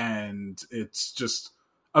Grey, and it's just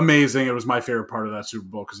amazing. It was my favorite part of that Super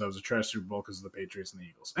Bowl because I was a trash Super Bowl because of the Patriots and the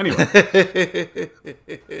Eagles. Anyway,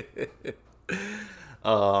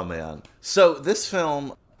 oh man! So this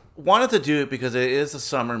film wanted to do it because it is a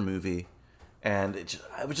summer movie, and it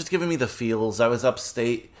was just giving me the feels. I was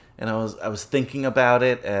upstate. And I was thinking about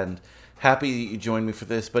it, and happy you joined me for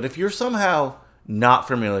this. But if you're somehow not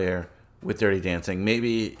familiar with Dirty Dancing,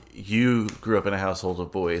 maybe you grew up in a household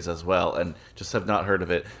of boys as well and just have not heard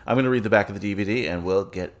of it, I'm going to read the back of the DVD, and we'll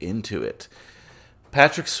get into it.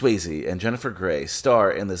 Patrick Swayze and Jennifer Grey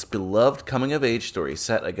star in this beloved coming-of-age story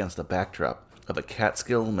set against the backdrop of a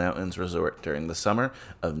Catskill Mountains resort during the summer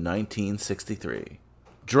of 1963.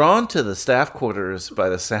 Drawn to the staff quarters by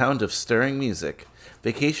the sound of stirring music,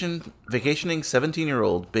 vacationing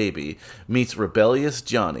 17-year-old baby meets rebellious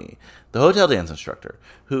Johnny, the hotel dance instructor,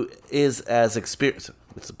 who is as experienced.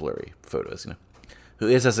 It's blurry photos, you know. who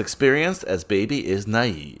is as experienced as Baby is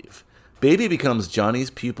naive. Baby becomes Johnny's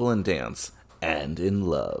pupil in dance and in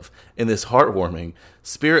love in this heartwarming,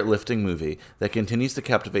 spirit-lifting movie that continues to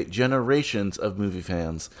captivate generations of movie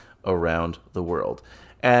fans around the world.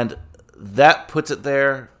 And that puts it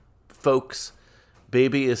there, folks.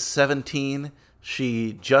 Baby is 17.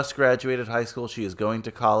 She just graduated high school. She is going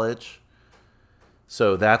to college.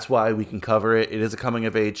 So that's why we can cover it. It is a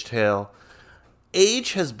coming-of-age tale.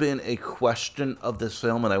 Age has been a question of this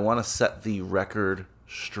film, and I want to set the record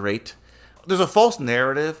straight. There's a false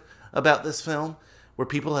narrative about this film where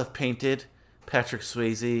people have painted Patrick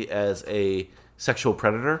Swayze as a sexual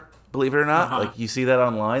predator, believe it or not. Like, you see that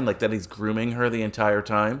online, like that he's grooming her the entire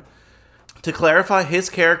time. To clarify, his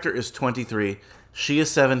character is 23. She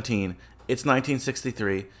is 17. It's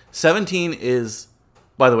 1963. 17 is,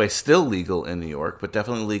 by the way, still legal in New York, but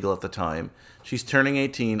definitely legal at the time. She's turning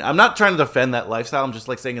 18. I'm not trying to defend that lifestyle. I'm just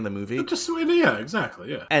like saying in the movie. Yeah,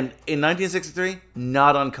 exactly, yeah. And in 1963,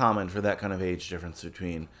 not uncommon for that kind of age difference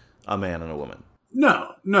between a man and a woman.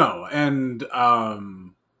 No. And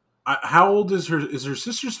how old is her? Is her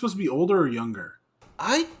sister supposed to be older or younger?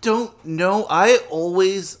 I don't know. I've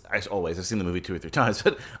seen the movie 2 or 3 times,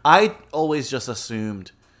 but I always just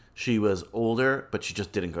assumed she was older, but she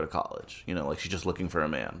just didn't go to college. You know, like she's just looking for a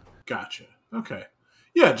man. Gotcha. Okay.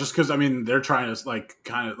 Yeah, just because, I mean, they're trying to, like,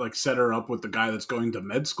 kind of, like, set her up with the guy that's going to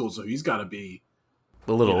med school, so he's got to be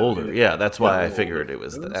a little older. Yeah, that's why I figured that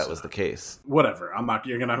was the case. Whatever.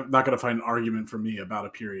 You're not gonna find an argument from me about a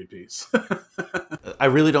period piece. I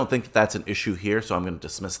really don't think that's an issue here, so I'm going to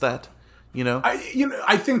dismiss that. You know,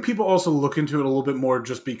 I think people also look into it a little bit more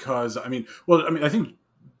just because. I think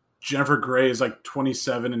Jennifer Grey is like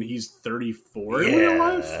 27 and he's 34 in real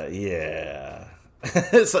life. Yeah,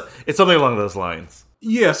 it's something along those lines.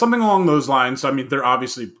 Yeah, something along those lines. I mean, they're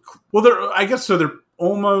obviously they're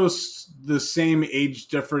almost the same age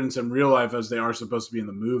difference in real life as they are supposed to be in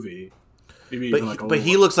the movie. Maybe but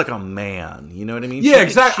he looks like a man. You know what I mean? Yeah,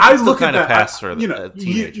 exactly. I look kind of past for a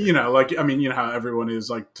teenager. You know, like, I mean, you know how everyone is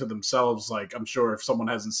like to themselves. Like, I'm sure if someone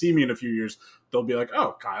hasn't seen me in a few years, they'll be like,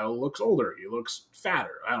 "Oh, Kyle looks older. He looks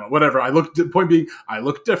fatter." I don't know, whatever. Point being, I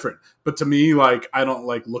look different. But to me, like, I don't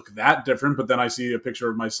like look that different. But then I see a picture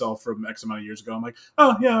of myself from X amount of years ago. I'm like,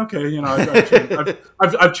 "Oh, yeah, okay. You know,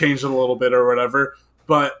 I've changed it a little bit or whatever."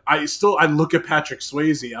 But I look at Patrick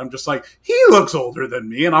Swayze. I'm just like, he looks older than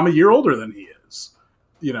me, and I'm a year older than he is,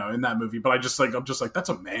 you know, in that movie. But I'm just like, that's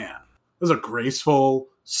a man. That's a graceful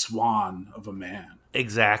swan of a man.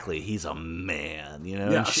 Exactly, he's a man. You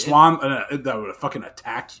know, yeah, a swan that would fucking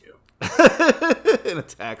attack you. An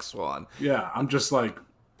attack swan. Yeah, I'm just like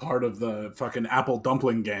part of the fucking apple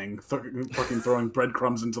dumpling gang, fucking throwing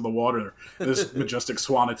breadcrumbs into the water. This majestic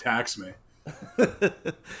swan attacks me.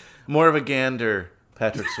 More of a gander,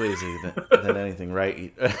 Patrick Swayze, than anything,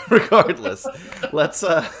 right? Regardless, let's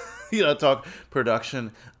talk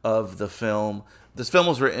production of the film. This film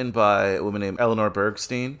was written by a woman named Eleanor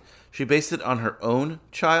Bergstein. She based it on her own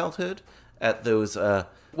childhood at those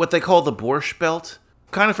what they call the Borscht Belt.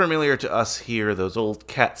 Kind of familiar to us here, those old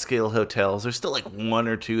Catskill hotels. There's still like 1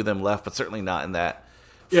 or 2 of them left, but certainly not in that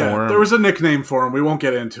form. There was a nickname for them. We won't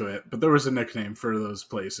get into it, but there was a nickname for those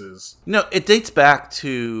places. No, it dates back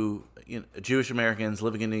to Jewish Americans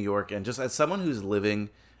living in New York, and just as someone who's living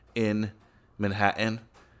in Manhattan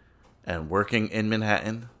and working in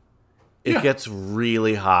Manhattan, it gets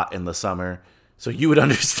really hot in the summer. So you would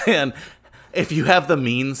understand if you have the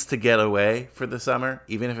means to get away for the summer,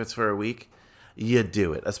 even if it's for a week, you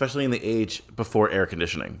do it, especially in the age before air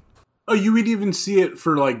conditioning. Oh, you would even see it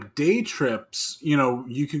for like day trips. You know,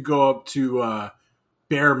 you could go up to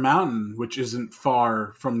Bear Mountain, which isn't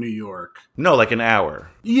far from New York. No, like an hour.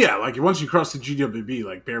 Yeah, like once you cross the GWB,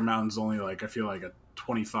 like Bear Mountain's only like, I feel like a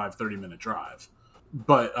 25-30 minute drive.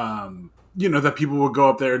 But, you know, that people would go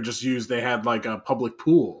up there and just they had like a public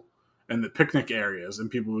pool and the picnic areas,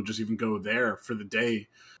 and people would just even go there for the day.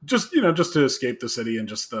 Just to escape the city and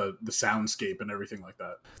just the soundscape and everything like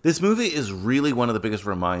that. This movie is really one of the biggest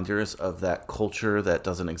reminders of that culture that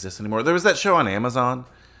doesn't exist anymore. There was that show on Amazon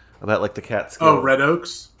about like the Catskill. Oh, Red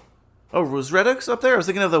Oaks? Oh, was Red Oaks up there? I was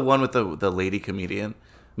thinking of the one with the lady comedian,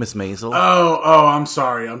 Miss Maisel. Oh, I'm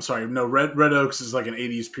sorry. No, Red Oaks is like an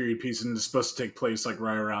 80s period piece, and it's supposed to take place like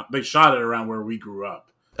right around. They shot it around where we grew up.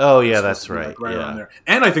 Oh, yeah, that's right. Like right around there.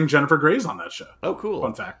 And I think Jennifer Grey's on that show. Oh, cool.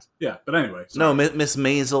 Fun fact. Yeah, but anyway. Sorry. No, Miss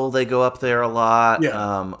Maisel, they go up there a lot.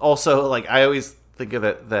 Yeah. Also, like, I always think of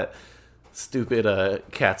it, that stupid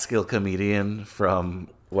Catskill comedian from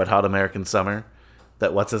Wet Hot American Summer.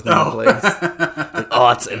 That what's his name plays? Like,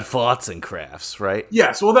 arts and farts and crafts, right?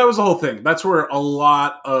 Yes, well, that was the whole thing. That's where a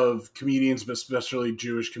lot of comedians, especially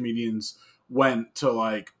Jewish comedians, went to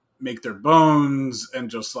like make their bones and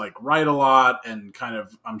just like write a lot, and kind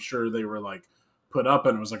of, I'm sure they were like put up,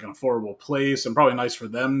 and it was like an affordable place, and probably nice for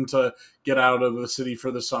them to get out of the city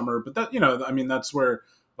for the summer. But that, I mean, that's where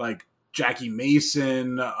like Jackie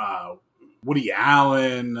Mason, Woody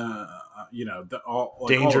Allen, all like,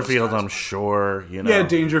 Dangerfield, all I'm sure. Yeah,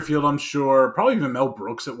 Dangerfield, I'm sure. Probably even Mel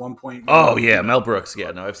Brooks at one point. Oh yeah, Mel Brooks.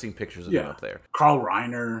 Yeah, no, I've seen pictures of him up there. Carl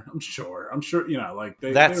Reiner, I'm sure. Like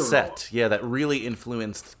that they were set, that really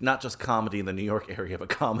influenced not just comedy in the New York area, but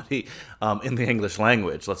comedy in the English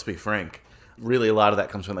language. Let's be frank. Really, a lot of that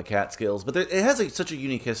comes from the Catskills, but it has such a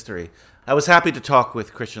unique history. I was happy to talk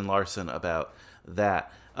with Christian Larson about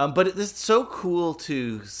that. But it's so cool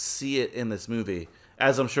to see it in this movie.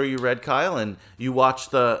 As I'm sure you read, Kyle, and you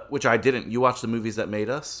watched which I didn't, you watched The Movies That Made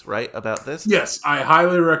Us, right, about this? Yes, I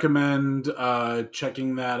highly recommend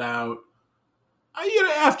checking that out.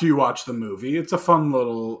 After you watch the movie, it's a fun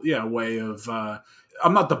little way of.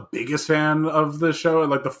 I'm not the biggest fan of the show,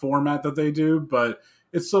 like the format that they do, but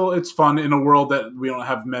it's fun in a world that we don't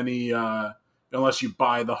have many. Unless you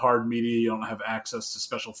buy the hard media, you don't have access to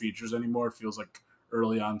special features anymore. It feels like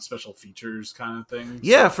early on special features kind of thing.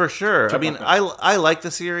 Yeah, for sure. I mean, I like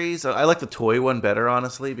the series. I like the toy one better,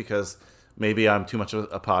 honestly, because maybe I'm too much of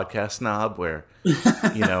a podcast snob where,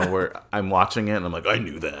 where I'm watching it and I'm like, I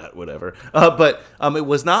knew that, whatever. But it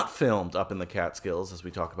was not filmed up in the Catskills, as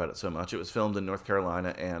we talk about it so much. It was filmed in North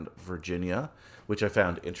Carolina and Virginia, which I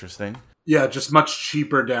found interesting. Yeah, just much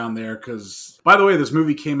cheaper down there because, by the way, this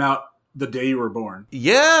movie came out the day you were born.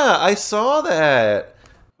 Yeah, I saw that.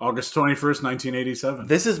 August 21st, 1987.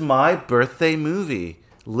 This is my birthday movie.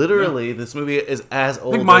 Literally, This movie is as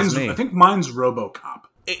old as me. I think mine's RoboCop.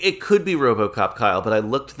 It could be RoboCop, Kyle, but I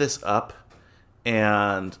looked this up,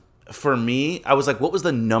 and for me, I was like, what was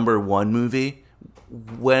the number one movie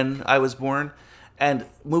when I was born? And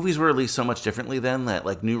movies were released so much differently then that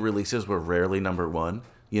like new releases were rarely number one.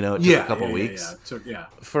 It took a couple weeks.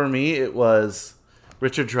 For me, it was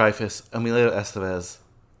Richard Dreyfuss, Emilio Estevez,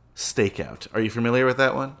 Stakeout. Are you familiar with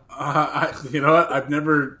that one? You know what? I've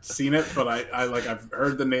never seen it, but I've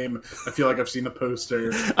heard the name. I feel like I've seen the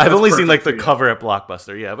poster. I've only seen like the cover at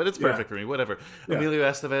Blockbuster. Yeah, but it's perfect for me. Whatever. Yeah. Emilio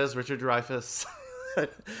Estevez, Richard Dreyfuss. I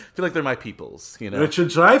feel like they're my peoples. Richard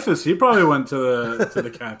Dreyfuss. He probably went to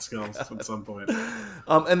the Catskills at some point.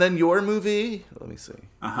 And then your movie. Let me see.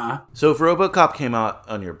 So if RoboCop came out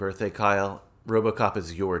on your birthday, Kyle, RoboCop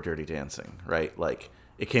is your Dirty Dancing, right? Like.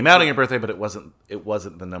 It came out on your birthday, but it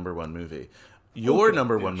wasn't the number one movie. Your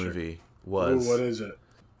number one movie was... Ooh, what is it?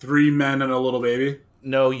 3 Men and a Little Baby?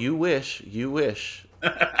 No, you wish.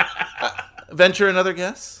 Venture another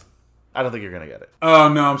guess? I don't think you're going to get it. Oh,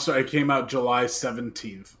 no, I'm sorry. It came out July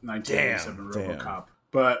 17th, 1987, RoboCop.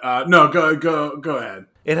 But, no, go ahead.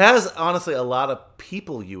 It has, honestly, a lot of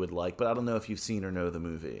people you would like, but I don't know if you've seen or know the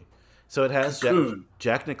movie. So it has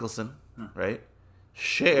Jack Nicholson, right?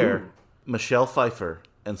 Cher, Michelle Pfeiffer,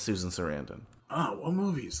 and Susan Sarandon. Oh, what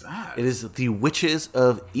movie is that? It is The Witches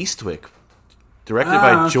of Eastwick, directed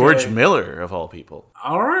by George Miller, of all people.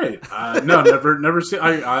 All right. No, never seen.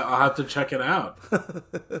 I'll have to check it out.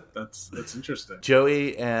 That's interesting.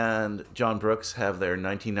 Joey and John Brooks have their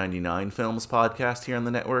 1999 films podcast here on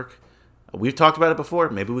the network. We've talked about it before.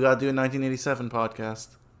 Maybe we got to do a 1987 podcast.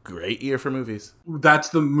 Great year for movies. That's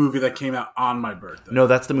the movie that came out on my birthday. No,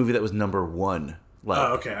 that's the movie that was number one.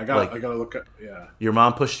 Okay. I gotta look at. Yeah. Your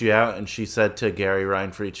mom pushed you out, and she said to Gary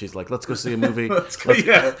Reinfried, "She's like, let's go see a movie.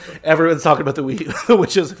 Yeah. Everyone's talking about the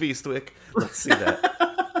Witches of Eastwick. Let's see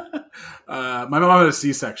that." My mom had a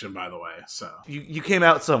C-section, by the way. So you came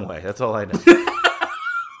out some way. That's all I know.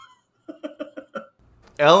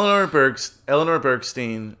 Eleanor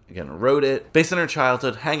Bergstein again wrote it, based on her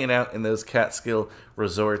childhood, hanging out in those Catskill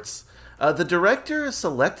resorts. The director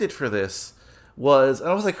selected for this and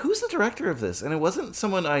I was like, who's the director of this? And it wasn't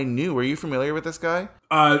someone I knew. Were you familiar with this guy?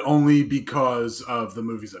 Only because of The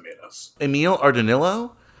Movies That Made Us. Emile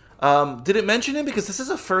Ardonillo? Did it mention him? Because this is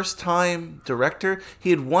a first-time director. He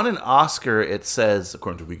had won an Oscar, it says,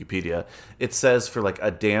 according to Wikipedia, it says for like a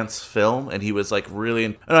dance film, and he was like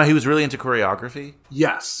really he was really into choreography.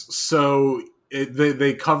 Yes. So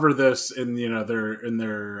they cover this in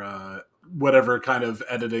their whatever kind of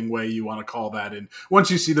editing way you want to call that. And once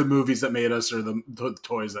you see The Movies That Made Us or the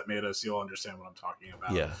Toys That Made Us, you'll understand what I'm talking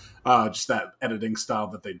about. Yeah. Just that editing style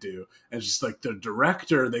that they do. And just like the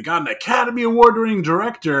director, they got an Academy Award-winning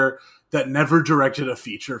director that never directed a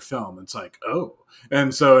feature film. It's like, oh.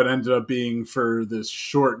 And so it ended up being for this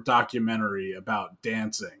short documentary about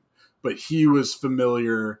dancing. But he was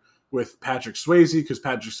familiar with Patrick Swayze because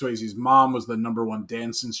Patrick Swayze's mom was the #1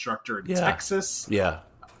 dance instructor in Texas. Yeah.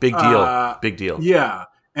 Big deal. Big deal. Yeah.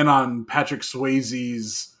 And on Patrick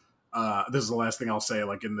Swayze's, this is the last thing I'll say,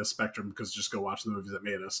 like in this spectrum, because just go watch the movies that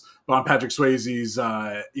made us. But on Patrick Swayze's,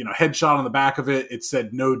 headshot on the back of it, it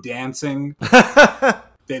said "No dancing."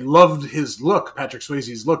 They loved his look, Patrick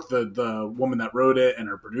Swayze's look, the woman that wrote it and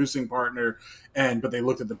her producing partner, but they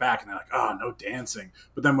looked at the back and they're like, "Oh, no dancing."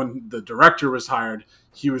 But then when the director was hired,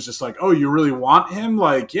 he was just like, "Oh, you really want him?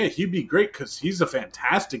 Like, yeah, he'd be great because he's a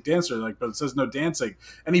fantastic dancer." Like, but it says no dancing,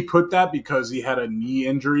 and he put that because he had a knee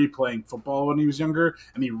injury playing football when he was younger,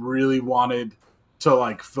 and he really wanted to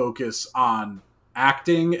like focus on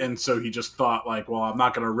acting, and so he just thought like, well, I'm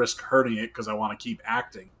not going to risk hurting it because I want to keep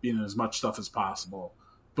acting, being in as much stuff as possible.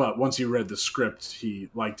 But once he read the script, he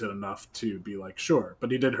liked it enough to be like, sure.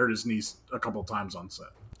 But he did hurt his knees a couple times on set.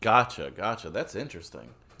 Gotcha. That's interesting.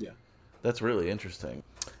 Yeah. That's really interesting.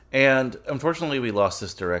 And unfortunately, we lost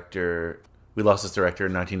this director. We lost this director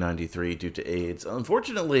in 1993 due to AIDS.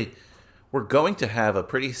 Unfortunately, we're going to have a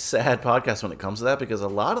pretty sad podcast when it comes to that because a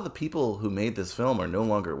lot of the people who made this film are no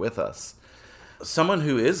longer with us. Someone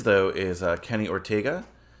who is, though, is Kenny Ortega,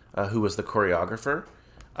 who was the choreographer.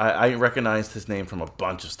 I recognized his name from a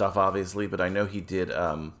bunch of stuff, obviously, but I know he did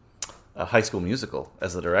a High School Musical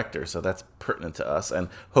as the director, so that's pertinent to us. And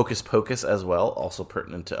Hocus Pocus as well, also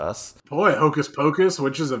pertinent to us. Boy, Hocus Pocus,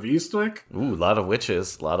 Witches of Eastwick. Ooh, a lot of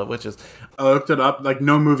witches. I looked it up. Like,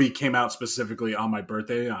 no movie came out specifically on my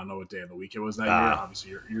birthday. I don't know what day of the week it was that year.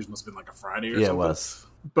 Obviously, yours must have been like a Friday or something. Yeah, it was.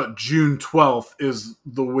 But June 12th is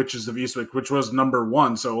The Witches of Eastwick, which was number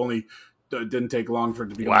 1, so only... It didn't take long for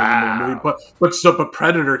it to become a number one movie, but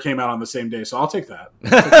Predator came out on the same day, so I'll take that.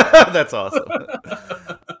 That's awesome.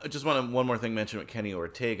 I just want to one more thing mention with Kenny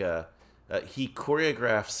Ortega. He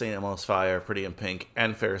choreographed St. Elmo's Fire, Pretty in Pink,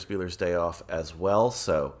 and Ferris Bueller's Day Off as well.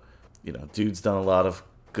 So, dude's done a lot of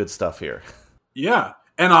good stuff here. Yeah,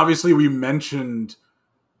 and obviously we mentioned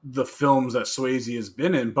the films that Swayze has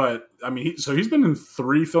been in, but I mean, he's been in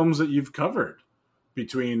 3 films that you've covered.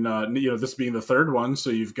 Between this being the third one,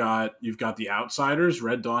 so you've got The Outsiders,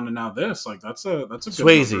 Red Dawn, and now this. Like that's a good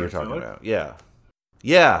Swayze you're talking about. Yeah,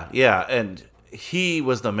 and he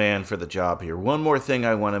was the man for the job here. One more thing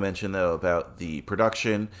I want to mention though about the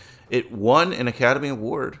production, it won an Academy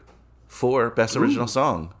Award for Best Original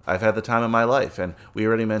Song. I've had the time of my life, and we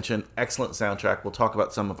already mentioned excellent soundtrack. We'll talk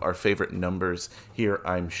about some of our favorite numbers here,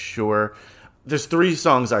 I'm sure. There's 3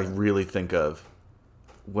 songs I really think of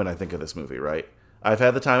when I think of this movie, right? I've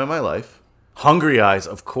Had the Time of My Life. Hungry Eyes,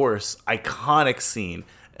 of course. Iconic scene.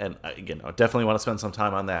 And, I definitely want to spend some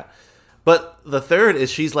time on that. But the third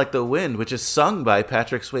is She's Like the Wind, which is sung by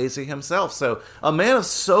Patrick Swayze himself. So, a man of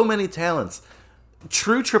so many talents.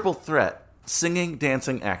 True triple threat. Singing,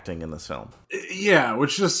 dancing, acting in this film. Yeah,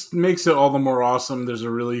 which just makes it all the more awesome. There's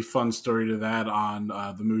a really fun story to that on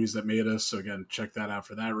The Movies That Made Us. So, again, check that out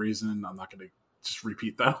for that reason. I'm not going to just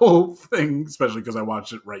repeat that whole thing, especially because I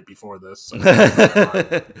watched it right before this. So.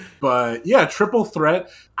 But yeah, triple threat.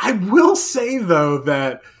 I will say though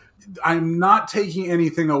that I'm not taking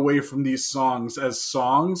anything away from these songs as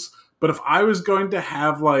songs, but if I was going to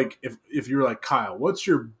have like, if you were like, Kyle, what's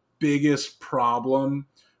your biggest problem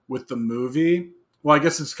with the movie? Well, I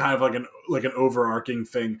guess it's kind of like an overarching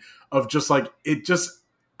thing of just like, it just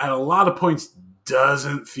at a lot of points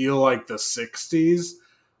doesn't feel like the 60s.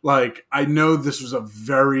 Like, I know this was a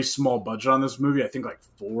very small budget on this movie. I think like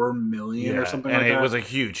 $4 million or something like that. And it was a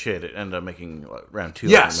huge hit. It ended up making around $200 million.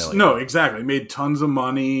 Yes, no, exactly. It made tons of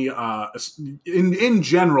money in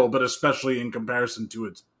general, but especially in comparison to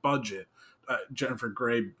its budget. Jennifer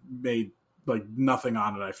Grey made like nothing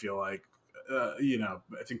on it, I feel like.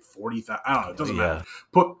 I think 40,000. I don't know. It doesn't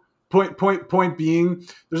matter. Point being,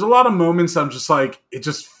 there's a lot of moments I'm just like, it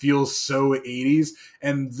just feels so 80s.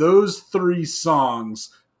 And those 3 songs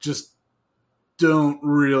just don't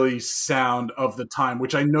really sound of the time,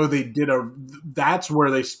 which I know they did that's where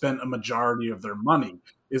they spent a majority of their money,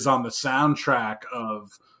 is on the soundtrack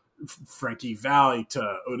of Frankie Valli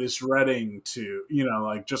to Otis Redding to,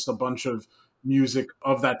 like just a bunch of music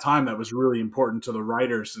of that time that was really important to the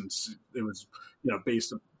writer since it was,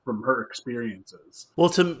 based from her experiences. Well,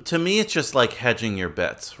 to me, it's just like hedging your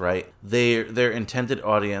bets, right? Their intended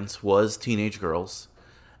audience was teenage girls,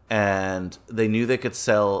 and they knew they could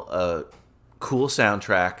sell a cool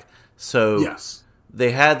soundtrack. So yes,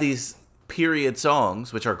 they had these period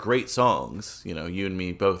songs, which are great songs. You and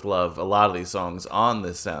me both love a lot of these songs on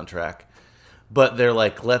this soundtrack. But they're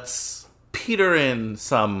like, let's peter in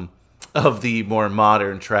some of the more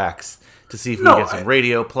modern tracks to see if we can get some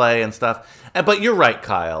radio play and stuff. But you're right,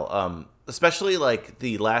 Kyle. Especially like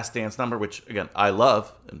the Last Dance number, which, again, I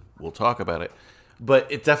love, and we'll talk about it.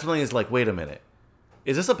 But it definitely is like, wait a minute.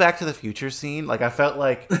 is this a Back to the Future scene? Like, I felt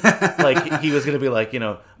like he was going to be like,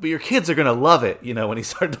 but your kids are going to love it, when he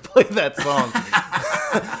started to play that song.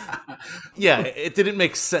 Yeah, it didn't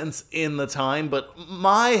make sense in the time, but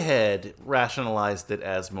my head rationalized it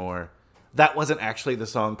as more, that wasn't actually the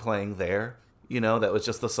song playing there. That was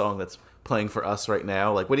just the song that's playing for us right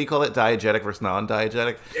now. Like, what do you call it? Diegetic versus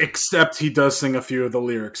non-diegetic? Except he does sing a few of the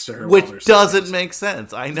lyrics to her. Which doesn't make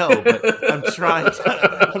sense. I know, but I'm trying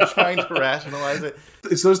to rationalize it.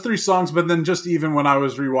 It's those three songs, but then just even when I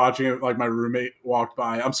was rewatching it, like my roommate walked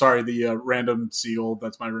by. I'm sorry, the random seal,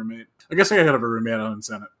 that's my roommate. I guess I could have a roommate on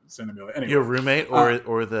Santa Emilia. Anyway. Your roommate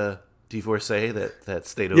or the divorcee that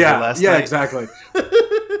stayed over last night? Yeah, exactly.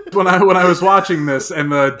 When I was watching this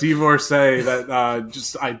and the divorcee that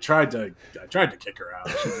I tried to kick her out.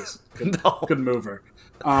 She just couldn't move her.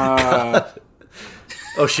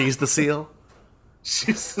 Oh, she's the seal?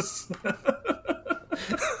 She's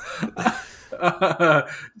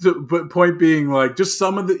but point being, like, just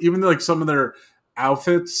some of their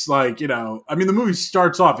outfits, like, the movie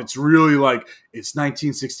starts off, it's really like, it's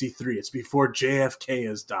 1963, it's before JFK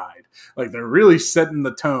has died, like, they're really setting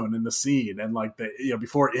the tone in the scene, and like,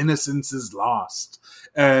 before innocence is lost,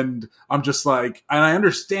 and I'm just like, and I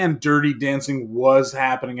understand Dirty Dancing was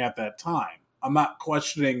happening at that time, I'm not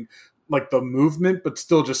questioning like the movement, but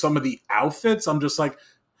still just some of the outfits, I'm just like,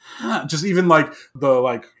 just even like the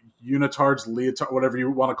like unitards, leotard, whatever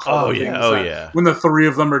you want to call it. Yeah. When the three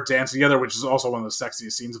of them are dancing together, which is also one of the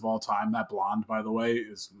sexiest scenes of all time. That blonde, by the way,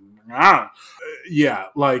 is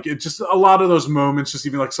like, it's just a lot of those moments. Just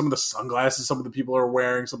even like some of the sunglasses some of the people are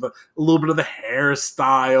wearing, a little bit of the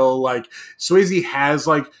hairstyle. Like, Swayze has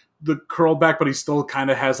like the curled back, but he still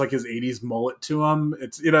kind of has like his 80s mullet to him.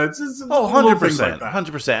 It's 100%,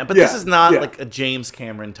 100%. But this is not like a James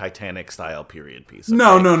Cameron Titanic style period piece. Okay?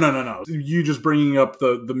 No. You just bringing up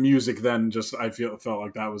the music, then just felt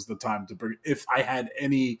like that was the time to bring. If I had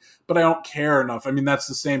any, but I don't care enough. I mean, that's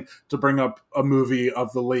the same to bring up a movie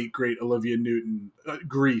of the late great Olivia Newton,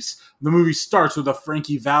 Grease. The movie starts with a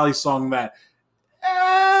Frankie Valli song that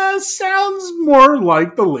sounds more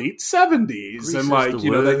like the late 70s. Grease and like,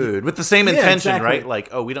 with the same intention, exactly. Right? Like,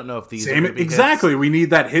 oh, we don't know if these are gonna be exactly hits. We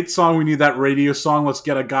need that hit song, we need that radio song. Let's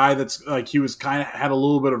get a guy that's like, he was kind of had a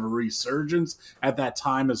little bit of a resurgence at that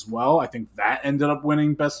time as well. I think that ended up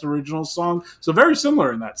winning Best Original Song, so very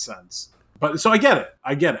similar in that sense. But so I get it,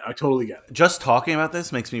 I totally get it. Just talking about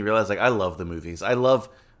this makes me realize, like, I love the movies. I love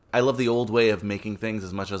the old way of making things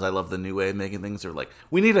as much as I love the new way of making things. Or like,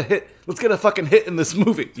 we need a hit. Let's get a fucking hit in this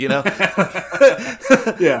movie, Yeah,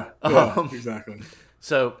 exactly.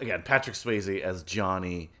 So, again, Patrick Swayze as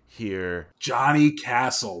Johnny here. Johnny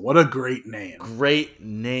Castle. What a great name. Great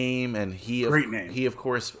name. And he, of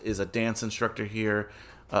course, is a dance instructor here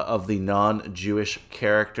of the non-Jewish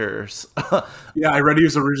characters. Yeah, I read he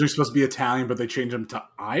was originally supposed to be Italian, but they changed him to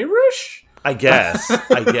Irish? I guess.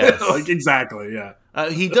 Like, exactly, yeah.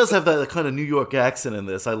 He does have that kind of New York accent in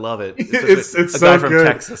this. I love it. It's a so guy from good.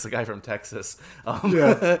 Texas. A guy from Texas.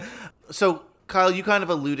 So, Kyle, you kind of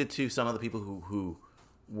alluded to some of the people who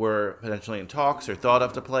were potentially in talks or thought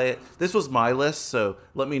of to play it. This was my list, so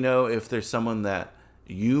let me know if there's someone that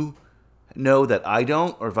you know that I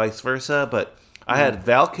don't, or vice versa. But I had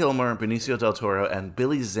Val Kilmer, Benicio del Toro, and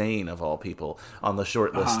Billy Zane, of all people, on the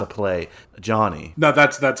short list to play Johnny. No,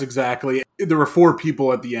 that's exactly. There were 4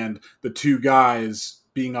 people at the end, the 2 guys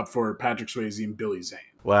being up for Patrick Swayze and Billy Zane.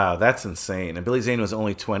 Wow, that's insane. And Billy Zane was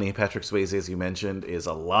only 20. Patrick Swayze, as you mentioned, is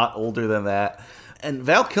a lot older than that. And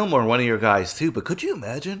Val Kilmer, one of your guys, too. But could you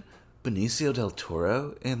imagine Benicio del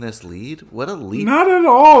Toro in this lead? What a lead. Not at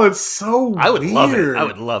all. It's so weird. I would love it. I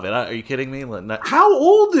would love it. Are you kidding me? How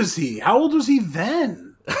old is he? How old was he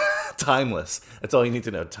then? Timeless. That's all you need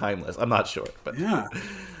to know. Timeless. I'm not sure. But yeah.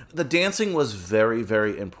 The dancing was very,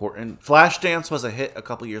 very important. Flashdance was a hit a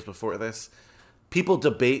couple years before this. People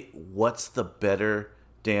debate what's the better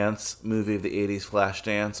dance movie of the 80s,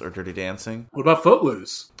 Flashdance or Dirty Dancing. What about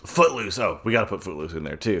Footloose? Footloose. Oh, we got to put Footloose in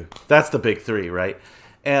there too. That's the big 3, right?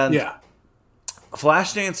 And yeah.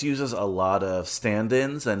 Flashdance uses a lot of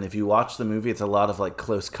stand-ins, and if you watch the movie, it's a lot of like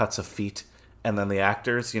close cuts of feet and then the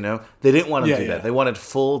actors, they didn't want to do that. They wanted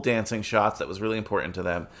full dancing shots. That was really important to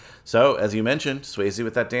them. So, as you mentioned, Swayze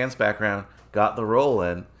with that dance background got the role,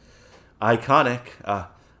 and iconic.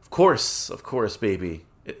 Of course, baby,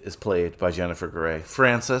 is played by Jennifer Grey.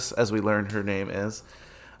 Frances, as we learned her name is.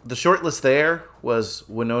 The shortlist there was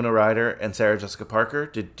Winona Ryder and Sarah Jessica Parker.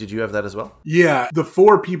 Did you have that as well? Yeah, the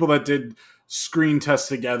 4 people that did screen tests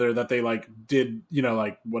together that they like did,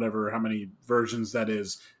 like whatever, how many versions that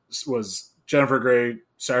is, was Jennifer Grey,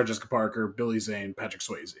 Sarah Jessica Parker, Billy Zane, Patrick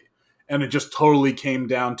Swayze. And it just totally came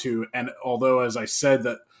down to, and although, as I said,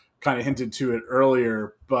 that kind of hinted to it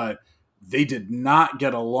earlier, but they did not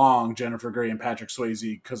get along, Jennifer Grey and Patrick Swayze,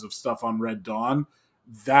 because of stuff on Red Dawn.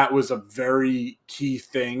 That was a very key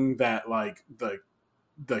thing that, like,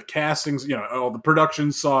 the castings, all the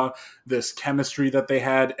production saw this chemistry that they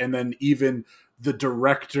had, and then even the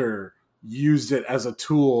director used it as a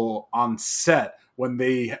tool on set when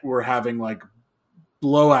they were having, like,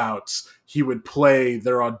 blowouts. He would play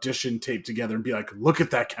their audition tape together and be like, look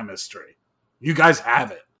at that chemistry. You guys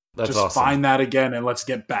have it. That's Just awesome. find that again and let's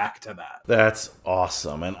get back to that. That's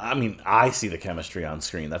awesome. And I mean, I see the chemistry on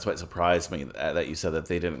screen. That's why it surprised me that you said that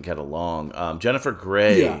they didn't get along. Jennifer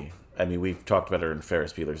Grey, Yeah. I mean, we've talked about her in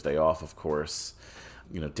Ferris Bueller's Day Off, of course.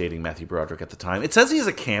 Dating Matthew Broderick at the time. It says he has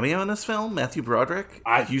a cameo in this film, Matthew Broderick.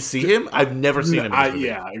 You see him? I've never seen him in this movie.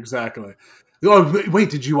 Yeah, exactly. Oh, wait,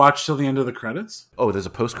 did you watch till the end of the credits? Oh, there's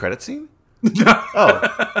a post-credit scene? No.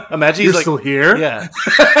 Oh, imagine You're he's still here? Yeah.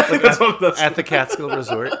 Like at the Catskill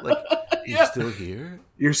Resort. Like, you're still here?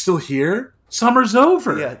 You're still here? Summer's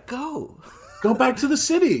over. Yeah, go. Go back to the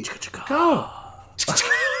city. Go.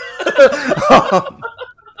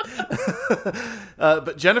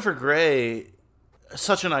 But Jennifer Grey,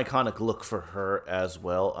 such an iconic look for her as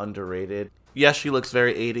well, underrated. Yes, she looks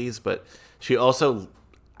very 80s, but she also,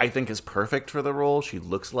 I think, is perfect for the role. She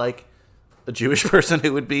looks like a Jewish person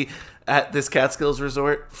who would be at this Catskills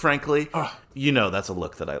resort, frankly. That's a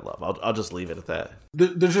look that I love. I'll just leave it at that.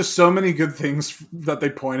 There's just so many good things that they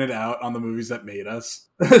pointed out on the movies that made us.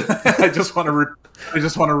 I just want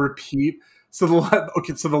to repeat. So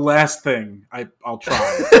the last thing I'll try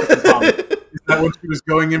is that when she was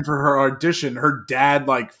going in for her audition, her dad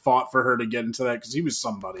fought for her to get into that because he was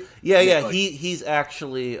somebody. Yeah. He's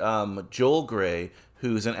actually Joel Grey,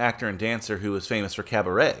 who's an actor and dancer who was famous for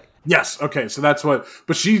Cabaret. Yes. Okay. So that's what.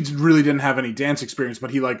 But she really didn't have any dance experience.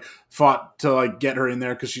 But he fought to get her in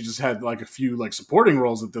there because she just had a few supporting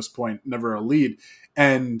roles at this point, never a lead.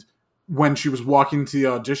 And when she was walking to the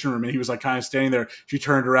audition room and he was kind of standing there, she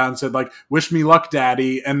turned around and said "Wish me luck,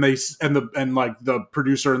 Daddy." And the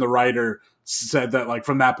producer and the writer said that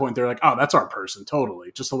from that point they're like, "Oh, that's our person,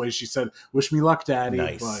 totally." Just the way she said "Wish me luck, Daddy."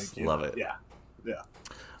 Nice. Love it. Yeah.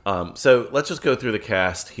 So let's just go through the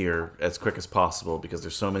cast here as quick as possible because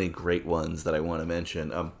there's so many great ones that I want to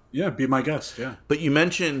mention. Be my guest. Yeah. But you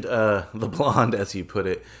mentioned the blonde, as you put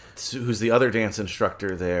it, who's the other dance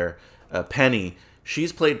instructor there, Penny.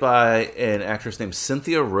 She's played by an actress named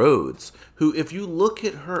Cynthia Rhodes, who, if you look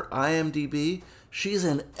at her IMDb, she's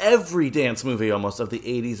in every dance movie almost of the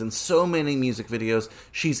 80s and so many music videos.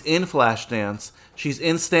 She's in Flashdance. She's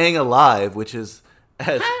in Staying Alive, which is,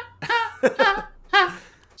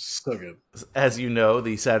 so good. As you know,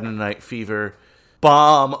 the Saturday Night Fever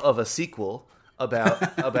bomb of a sequel about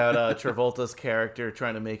Travolta's character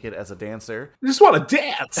trying to make it as a dancer. I just want to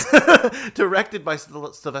dance. Directed by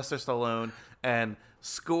Sylvester Stallone and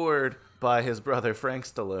scored by his brother Frank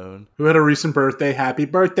Stallone, who had a recent birthday. Happy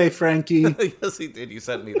birthday, Frankie. Yes, he did. You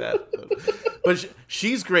sent me that. But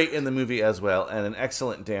she's great in the movie as well, and an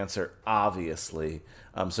excellent dancer, obviously.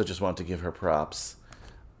 So just wanted to give her props.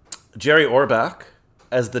 Jerry Orbach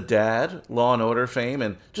as the dad, Law and Order fame,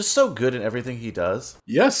 and just so good in everything he does.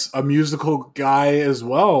 Yes, a musical guy as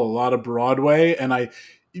well. A lot of Broadway, and I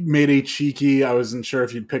made a cheeky, I wasn't sure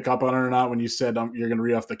if you'd pick up on it or not when you said you're going to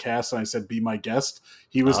read off the cast, and I said, be my guest.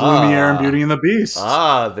 He was Lumiere in Beauty and the Beast.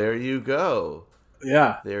 There you go.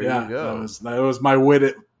 Yeah. There you go. That was my wit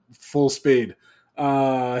at full speed.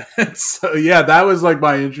 So yeah, that was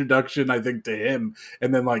my introduction, I think, to him,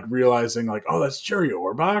 and then realizing oh, that's Jerry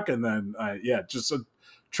Orbach, and then just a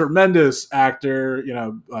tremendous actor,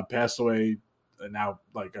 passed away now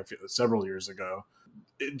I feel several years ago.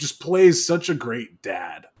 It just plays such a great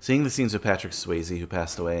dad. Seeing the scenes of Patrick Swayze, who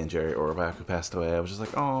passed away, and Jerry Orbach, who passed away, I was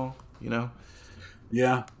just oh,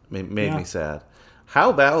 Yeah. Made me sad.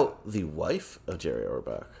 How about the wife of Jerry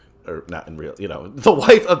Orbach? Or not in real, the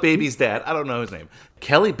wife of Baby's dad. I don't know his name.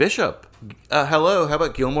 Kelly Bishop. Hello. How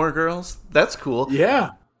about Gilmore Girls? That's cool.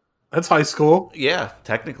 Yeah. That's high school. Yeah,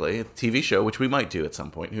 technically. A TV show, which we might do at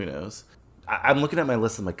some point. Who knows? I'm looking at my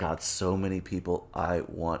list. I'm like, God, so many people I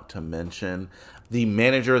want to mention. The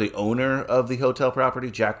manager, the owner of the hotel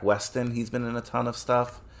property, Jack Weston, he's been in a ton of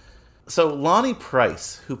stuff. So Lonnie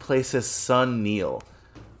Price, who plays his son Neil,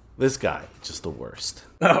 this guy, just the worst.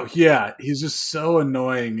 Oh, yeah. He's just so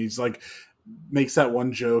annoying. He's makes that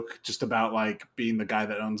one joke just about being the guy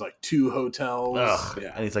that owns 2 hotels. Ugh.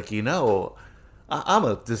 Yeah. And he's like, I'm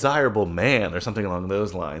a desirable man or something along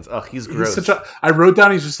those lines. Oh, he's gross. I wrote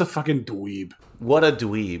down he's just a fucking dweeb. What a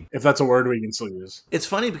dweeb. If that's a word we can still use. It's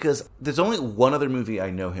funny because there's only one other movie I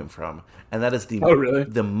know him from, and that is the really?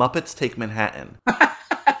 The Muppets Take Manhattan.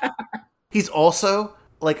 He's also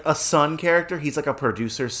like a son character. He's like a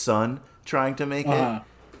producer's son trying to make it.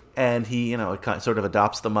 And he, sort of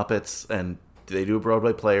adopts the Muppets, and they do a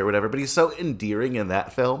Broadway play or whatever. But he's so endearing in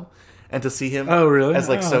that film. And to see him as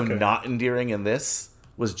not endearing in this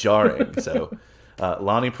was jarring. So,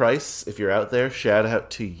 Lonnie Price, if you're out there, shout out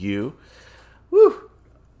to you. Woo!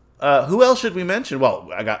 Who else should we mention? Well,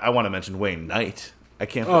 I want to mention Wayne Knight. I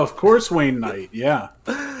can't. Oh, of course, Wayne Knight. Yeah,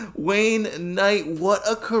 Wayne Knight. What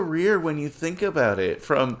a career when you think about it.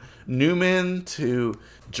 From Newman to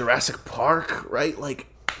Jurassic Park, right? Like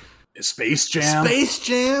Space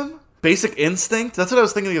Jam. Basic Instinct. That's what I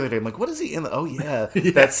was thinking the other day. I'm like, what is he in? Oh yeah,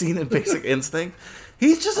 that scene in Basic Instinct.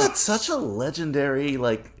 He's just had such a legendary,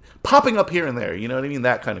 like, popping up here and there. You know what I mean?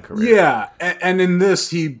 That kind of career. Yeah, and in this,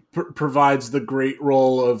 he provides the great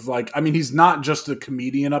role of, like, I mean, he's not just a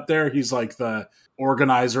comedian up there. He's like the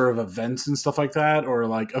organizer of events and stuff like that, or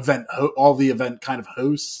like all the event kind of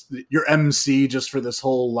hosts, your MC just for this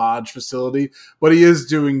whole lodge facility. But he is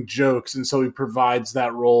doing jokes, and so he provides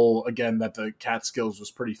that role again that the Catskills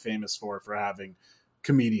was pretty famous for having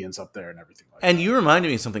comedians up there and everything like that. And you reminded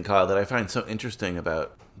me of something, Kyle, that I find so interesting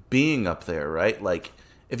about being up there, right? Like,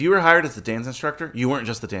 if you were hired as a dance instructor, you weren't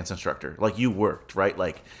just the dance instructor. Like, you worked, right?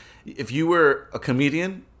 Like, if you were a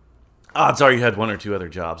comedian, odds are you had one or two other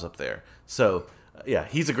jobs up there. So, yeah,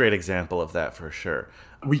 he's a great example of that for sure.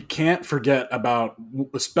 We can't forget about,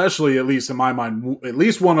 especially at least in my mind, at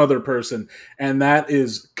least one other person, and that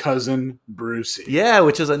is Cousin Brucey. Yeah,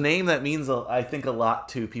 which is a name that means, I think, a lot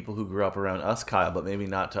to people who grew up around us, Kyle, but maybe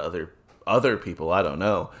not to other people. I don't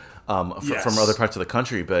know. From other parts of the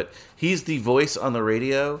country, but he's the voice on the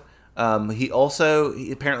radio.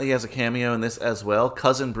 He apparently has a cameo in this as well.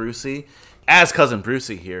 Cousin Brucey, as Cousin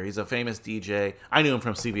Brucey here. He's a famous DJ. I knew him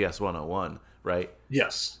from CBS 101, right?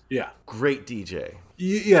 Yes. Yeah. Great DJ.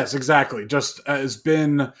 Yes, exactly. Just has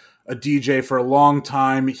been a DJ for a long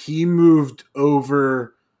time. He moved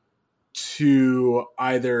over to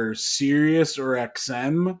either Sirius or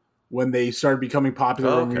XM when they started becoming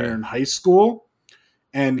popular when we were in high school.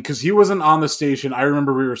 And because he wasn't on the station, I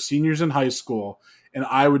remember we were seniors in high school, and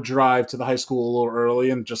I would drive to the high school a little early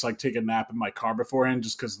and just like take a nap in my car beforehand,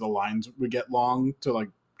 just because the lines would get long to like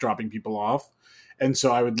dropping people off. And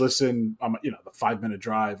so I would listen, the 5-minute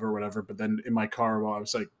drive or whatever. But then in my car while I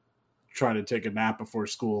was like trying to take a nap before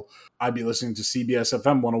school, I'd be listening to CBS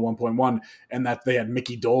FM 101.1, and that they had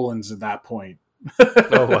Mickey Dolenz at that point.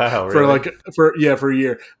 Oh wow! Really? for a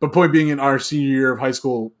year. But point being, in our senior year of high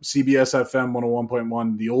school, CBS FM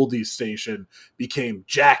 101.1, the oldies station, became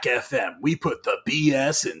Jack FM. We put the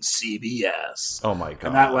BS in CBS. Oh my god!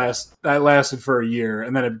 And that lasted for a year,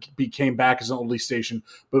 and then it became back as an oldies station.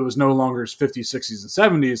 But it was no longer 50s, 60s,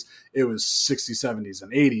 and 70s. It was 60s, 70s,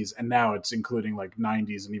 and 80s, and now it's including like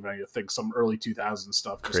 90s and even I think some early 2000s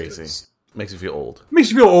stuff. Crazy. Makes you feel old. Makes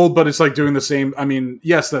you feel old, but it's like doing the same. I mean,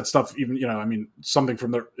 yes, that stuff, even, something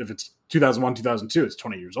from if it's 2001, 2002, it's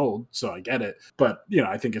 20 years old, so I get it. But,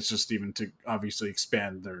 I think it's just even to obviously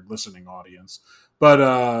expand their listening audience.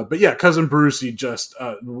 But yeah, Cousin Brucey, just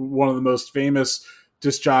one of the most famous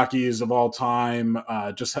disc jockeys of all time.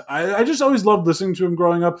 I just always loved listening to him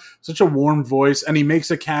growing up. Such a warm voice, and he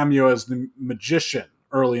makes a cameo as the magician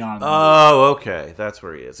early on. Oh, okay. That's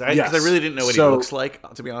where he is. Because I really didn't know what he looks like,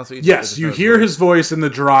 to be honest with you. Yes, you hear his voice in the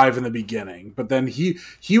drive in the beginning, but then he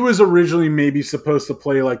was originally maybe supposed to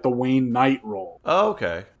play like the Wayne Knight role. Oh,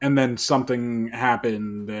 okay. And then something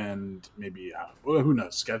happened, and maybe, who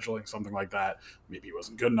knows, scheduling, something like that. Maybe he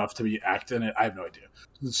wasn't good enough to be acting it. I have no idea.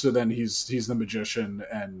 So then he's the magician,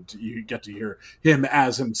 and you get to hear him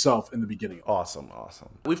as himself in the beginning. Awesome.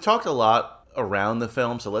 We've talked a lot around the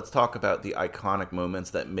film, so let's talk about the iconic moments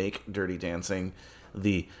that make Dirty Dancing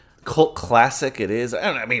the cult classic it is.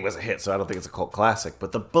 I mean, it was a hit, so I don't think it's a cult classic,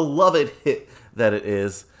 but the beloved hit that it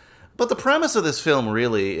is. But the premise of this film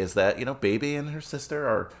really is that, Baby and her sister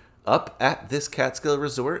are up at this Catskill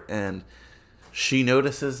resort, and she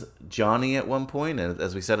notices Johnny at one point, and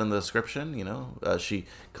as we said in the description, she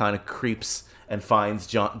kind of creeps and finds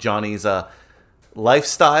Johnny's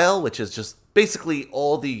lifestyle, which is just basically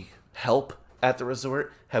all the help at the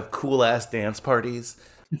resort have cool-ass dance parties,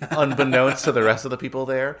 unbeknownst to the rest of the people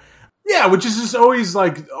there. Yeah, which is just always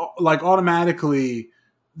like automatically,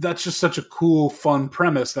 that's just such a cool, fun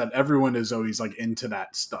premise that everyone is always like into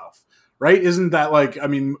that stuff, right? Isn't that like, I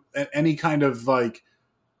mean, any kind of like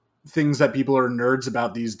things that people are nerds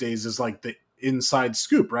about these days is like the inside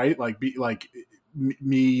scoop, right? Like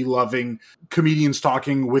me loving comedians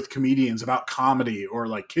talking with comedians about comedy or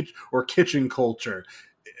like kitchen culture.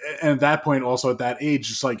 And at that point, also at that age,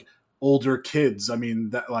 just like older kids. I mean,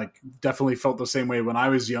 that like definitely felt the same way when I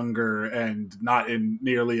was younger and not in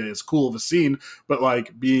nearly as cool of a scene, but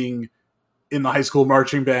like being in the high school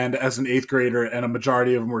marching band as an 8th grader and a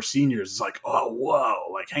majority of them were seniors. It's like, oh,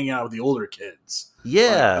 whoa, like hanging out with the older kids. Yeah.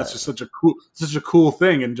 Like, that's just such a cool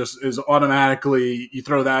thing. And just is automatically, you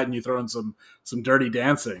throw that and you throw in some Dirty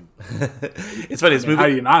Dancing. It's funny. How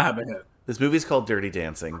do you not have a hit? This movie's called Dirty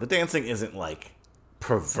Dancing. The dancing isn't like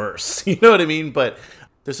perverse, you know what I mean? But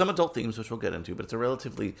there's some adult themes, which we'll get into, but it's a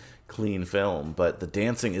relatively clean film. But the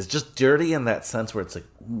dancing is just dirty in that sense where it's like,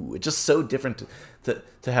 ooh, it's just so different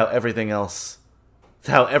to how everything else,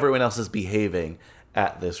 to how everyone else is behaving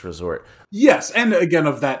at this resort. Yes, and again,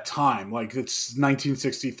 of that time, like it's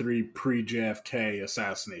 1963 pre-JFK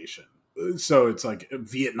assassination. So it's like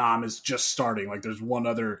Vietnam is just starting. Like there's one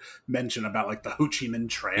other mention about like the Ho Chi Minh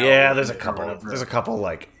Trail. Yeah, there's a couple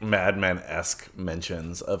like Mad Men-esque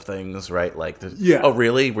mentions of things, right? Like, oh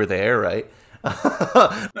really? We're there, right?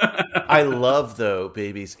 I love though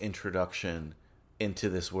Baby's introduction into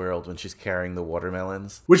this world when she's carrying the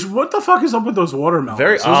watermelons. Which, what the fuck is up with those watermelons?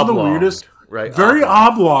 Very those oblong, are the weirdest. Right? Very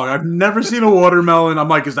oblong. I've never seen a watermelon. I'm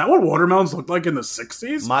like, is that what watermelons looked like in the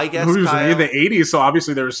 60s? My guess, Kyle, Kyle, in the 80s, so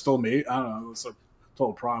obviously they were still made. I don't know. It's like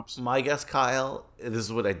total props. My guess, Kyle, this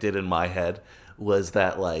is what I did in my head, was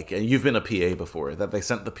that like, and you've been a PA before, that they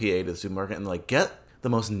sent the PA to the supermarket and like, get the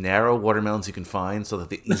most narrow watermelons you can find so that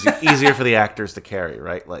they're easier for the actors to carry,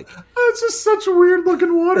 right? Like, it's just such weird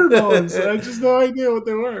looking watermelons. I just no idea what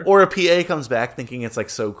they were. Or a PA comes back thinking it's like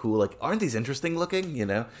so cool, like, aren't these interesting looking? You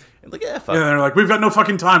know, and like, yeah, fuck. Yeah, they're like, we've got no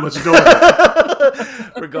fucking time. Let's go. With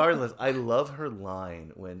it. Regardless, I love her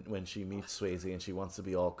line when she meets Swayze and she wants to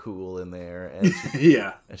be all cool in there, and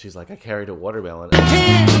yeah, and she's like, I carried a watermelon.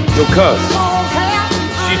 Yo, cuz,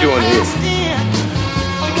 she doing here?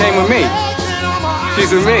 She came with me. She's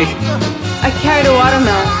with me. I carried a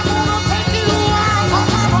watermelon.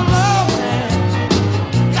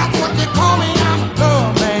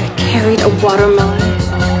 Carried a watermelon.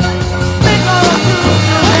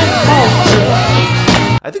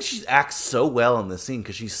 I think she acts so well in this scene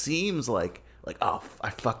because she seems like oh,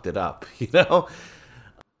 I fucked it up, you know.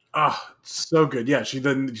 Oh, so good. Yeah, she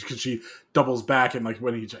then because she doubles back and like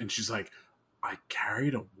and she's like, I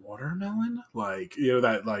carried a watermelon, like, you know,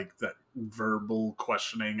 that like that verbal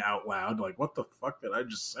questioning out loud, like, what the fuck did I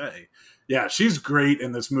just say? Yeah, she's great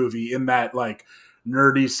in this movie in that like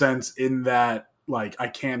nerdy sense, in that like I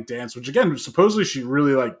can't dance, which again supposedly she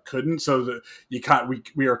really like couldn't, so that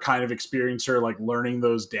we are kind of experiencing her like learning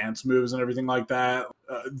those dance moves and everything like that.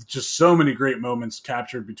 Just so many great moments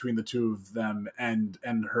captured between the two of them and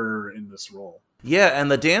her in this role. Yeah,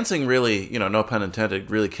 and the dancing really, you know, no pun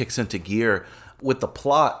intended, really kicks into gear with the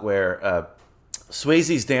plot where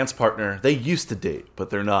Swayze's dance partner, they used to date, but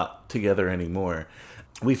they're not together anymore.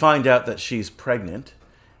 We find out that she's pregnant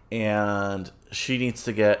and she needs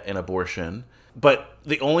to get an abortion. But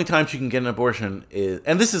the only time she can get an abortion is,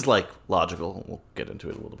 and this is like logical, we'll get into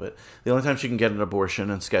it a little bit. The only time she can get an abortion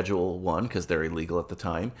and schedule one, because they're illegal at the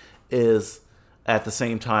time, is at the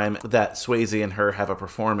same time that Swayze and her have a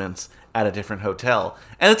performance at a different hotel.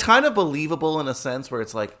 And it's kind of believable in a sense where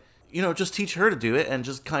it's like, you know, just teach her to do it and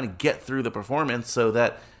just kind of get through the performance so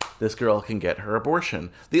that this girl can get her abortion.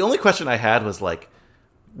 The only question I had was like,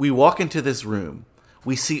 we walk into this room,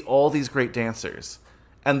 we see all these great dancers,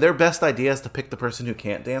 and their best idea is to pick the person who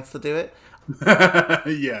can't dance to do it.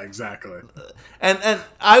 Yeah, exactly. And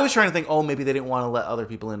I was trying to think, oh, maybe they didn't want to let other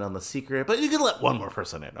people in on the secret, but you could let one more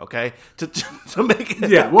person in, okay? To make it.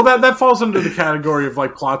 Yeah, well, that falls under the category of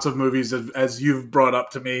like plots of movies, as you've brought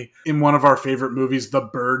up to me in one of our favorite movies, The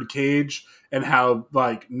Birdcage, and how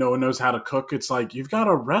like no one knows how to cook. It's like you've got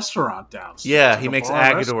a restaurant downstairs. Yeah, like he makes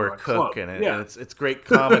bar, Agador cook, and yeah. it's great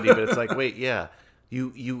comedy, but it's like, wait, yeah.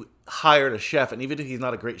 You hired a chef, and even if he's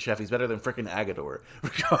not a great chef, he's better than frickin' Agador,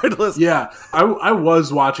 regardless. Yeah, I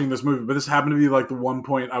was watching this movie, but this happened to be like the one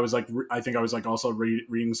point I was like, I think I was like also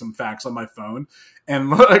reading some facts on my phone,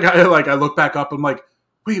 and I look back up, I'm like,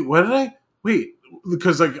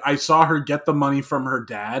 because like I saw her get the money from her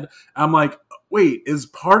dad. I'm like, wait, is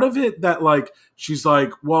part of it that like she's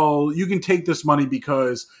like, well, you can take this money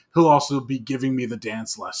because he'll also be giving me the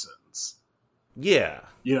dance lessons. Yeah.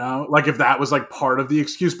 You know, like if that was like part of the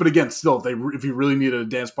excuse, but again, still, if you really needed a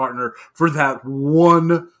dance partner for that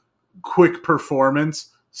one quick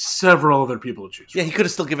performance, several other people to choose from. Yeah, he could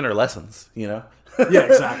have still given her lessons, you know? Yeah,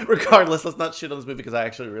 exactly. Regardless, let's not shit on this movie because I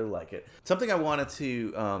actually really like it. Something I wanted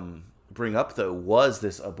to bring up, though, was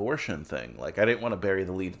this abortion thing. Like, I didn't want to bury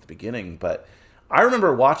the lead at the beginning, but I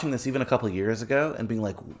remember watching this even a couple of years ago and being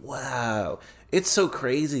like, wow, it's so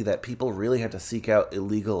crazy that people really had to seek out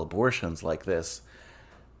illegal abortions like this.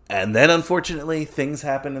 And then, unfortunately, things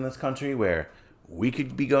happen in this country where we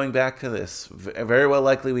could be going back to this. Very well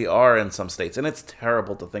likely we are in some states, and it's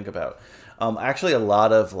terrible to think about. Actually, a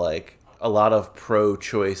lot of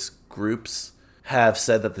pro-choice groups have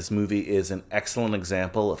said that this movie is an excellent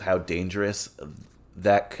example of how dangerous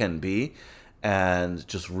that can be, and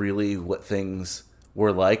just really what things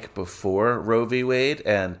were like before Roe v. Wade.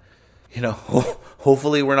 And, you know,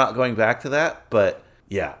 hopefully we're not going back to that. But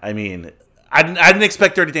yeah, I mean, I didn't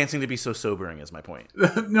expect Dirty Dancing to be so sobering, is my point.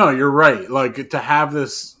 No, you're right. Like, to have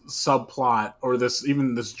this subplot, or this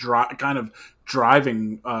kind of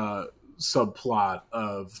driving subplot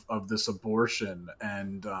of this abortion,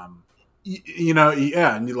 and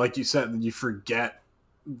and like you said, you forget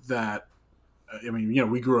that. I mean,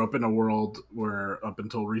 we grew up in a world where up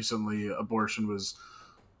until recently abortion was,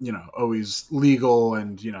 always legal,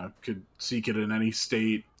 and, could seek it in any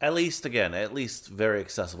state. At least very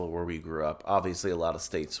accessible where we grew up. Obviously, a lot of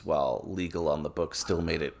states, while legal on the books, still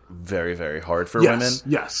made it very, very hard for women.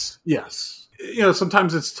 Yes.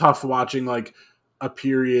 Sometimes it's tough watching, like, a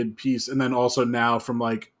period piece, and then also now from,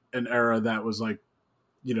 like, an era that was, like,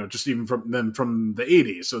 just even from the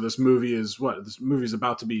 80s. So this movie is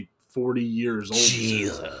about to be 40 years old.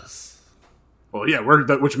 Jesus. Well, yeah,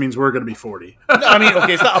 which means we're going to be 40. No, I mean,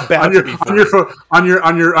 okay, it's not about to be 40. On your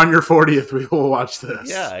 40th, we will watch this.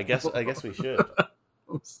 Yeah, I guess we should.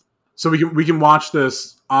 So we can watch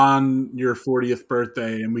this on your 40th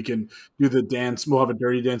birthday, and we can do the dance. We'll have a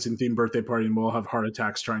Dirty Dancing themed birthday party, and we'll have heart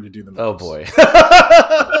attacks trying to do the moves. Oh boy.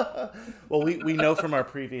 Well, we know from our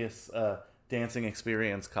previous dancing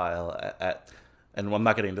experience, Kyle, and I'm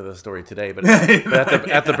not getting into the story today, but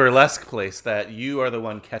at the burlesque place, that you are the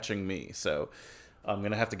one catching me. So I'm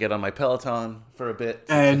going to have to get on my Peloton for a bit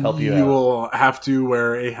to help you out. And you will have to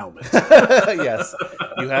wear a helmet. Yes.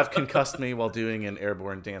 You have concussed me while doing an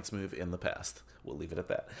airborne dance move in the past. We'll leave it at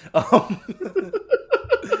that.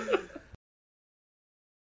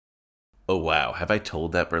 Oh, wow. Have I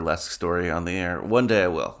told that burlesque story on the air? One day I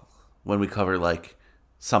will. When we cover, like,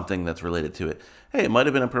 something that's related to it. Hey, it might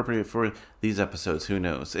have been appropriate for these episodes. Who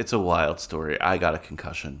knows? It's a wild story. I got a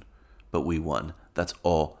concussion, but we won. That's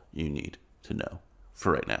all you need to know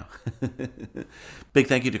for right now. Big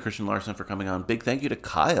thank you to Christian Larson for coming on. Big thank you to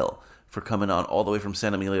Kyle for coming on all the way from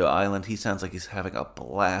San Emilio Island. He sounds like he's having a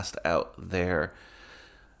blast out there.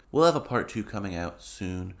 We'll have a part 2 coming out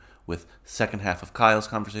soon with second half of Kyle's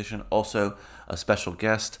conversation. Also, a special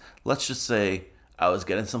guest. Let's just say I was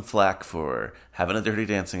getting some flack for having a Dirty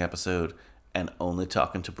Dancing episode and only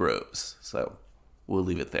talking to bros. So we'll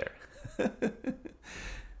leave it there.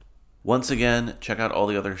 Once again, check out all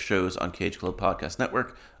the other shows on Cage Club Podcast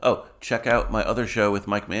Network. Oh, check out my other show with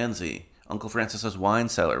Mike Manzi, Uncle Francis's Wine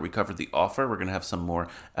Cellar. We covered The Offer. We're going to have some more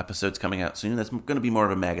episodes coming out soon. That's going to be more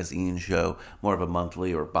of a magazine show, more of a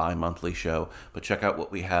monthly or bi-monthly show. But check out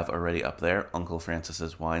what we have already up there, Uncle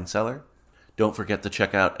Francis's Wine Cellar. Don't forget to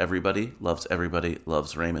check out Everybody Loves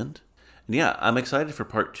Raymond. And yeah, I'm excited for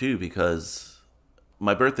part 2 because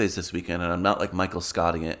my birthday's this weekend, and I'm not like Michael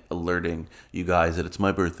Scotting it, alerting you guys that it's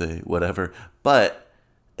my birthday, whatever. But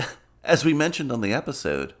as we mentioned on the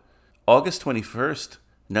episode, August 21st,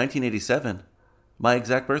 1987, my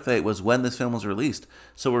exact birthday was when this film was released.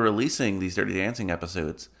 So we're releasing these Dirty Dancing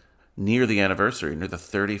episodes near the anniversary, near the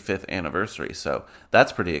 35th anniversary. So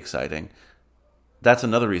that's pretty exciting. That's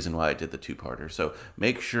another reason why I did the 2-parter. So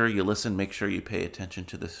make sure you listen, make sure you pay attention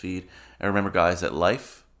to this feed. And remember, guys, that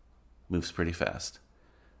life moves pretty fast.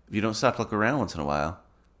 If you don't stop to look around once in a while,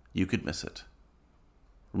 you could miss it.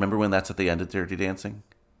 Remember when that's at the end of Dirty Dancing?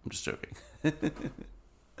 I'm just joking.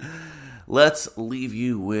 Let's leave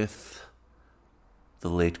you with the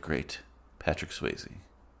late, great Patrick Swayze.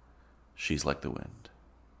 She's Like the Wind.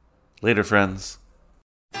 Later, friends.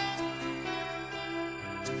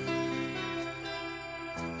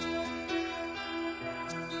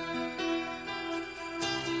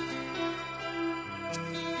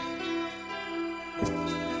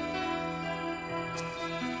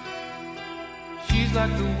 She's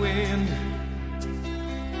like the wind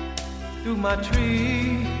through my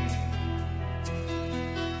tree.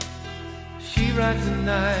 She rides the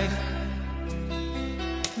night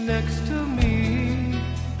next to me.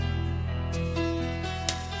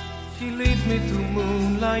 She leads me through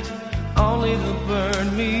moonlight, only to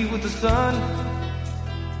burn me with the sun.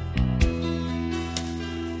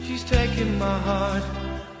 She's taking my heart,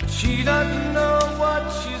 but she doesn't know what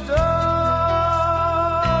she's done.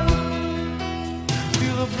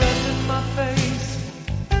 Feel her breath in my face,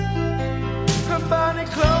 her body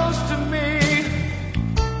close to me.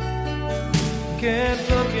 can't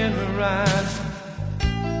look in her eyes.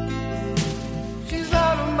 She's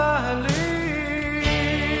out of my league.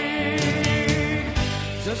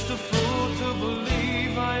 Just a fool to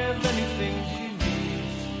believe I have anything she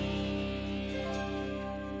needs.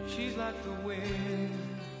 She's like the wind.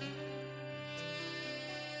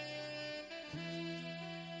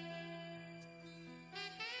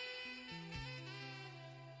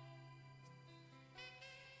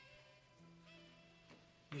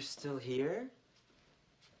 You're still here?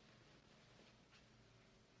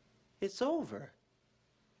 It's over.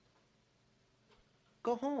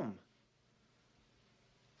 Go home.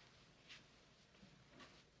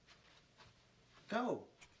 Go.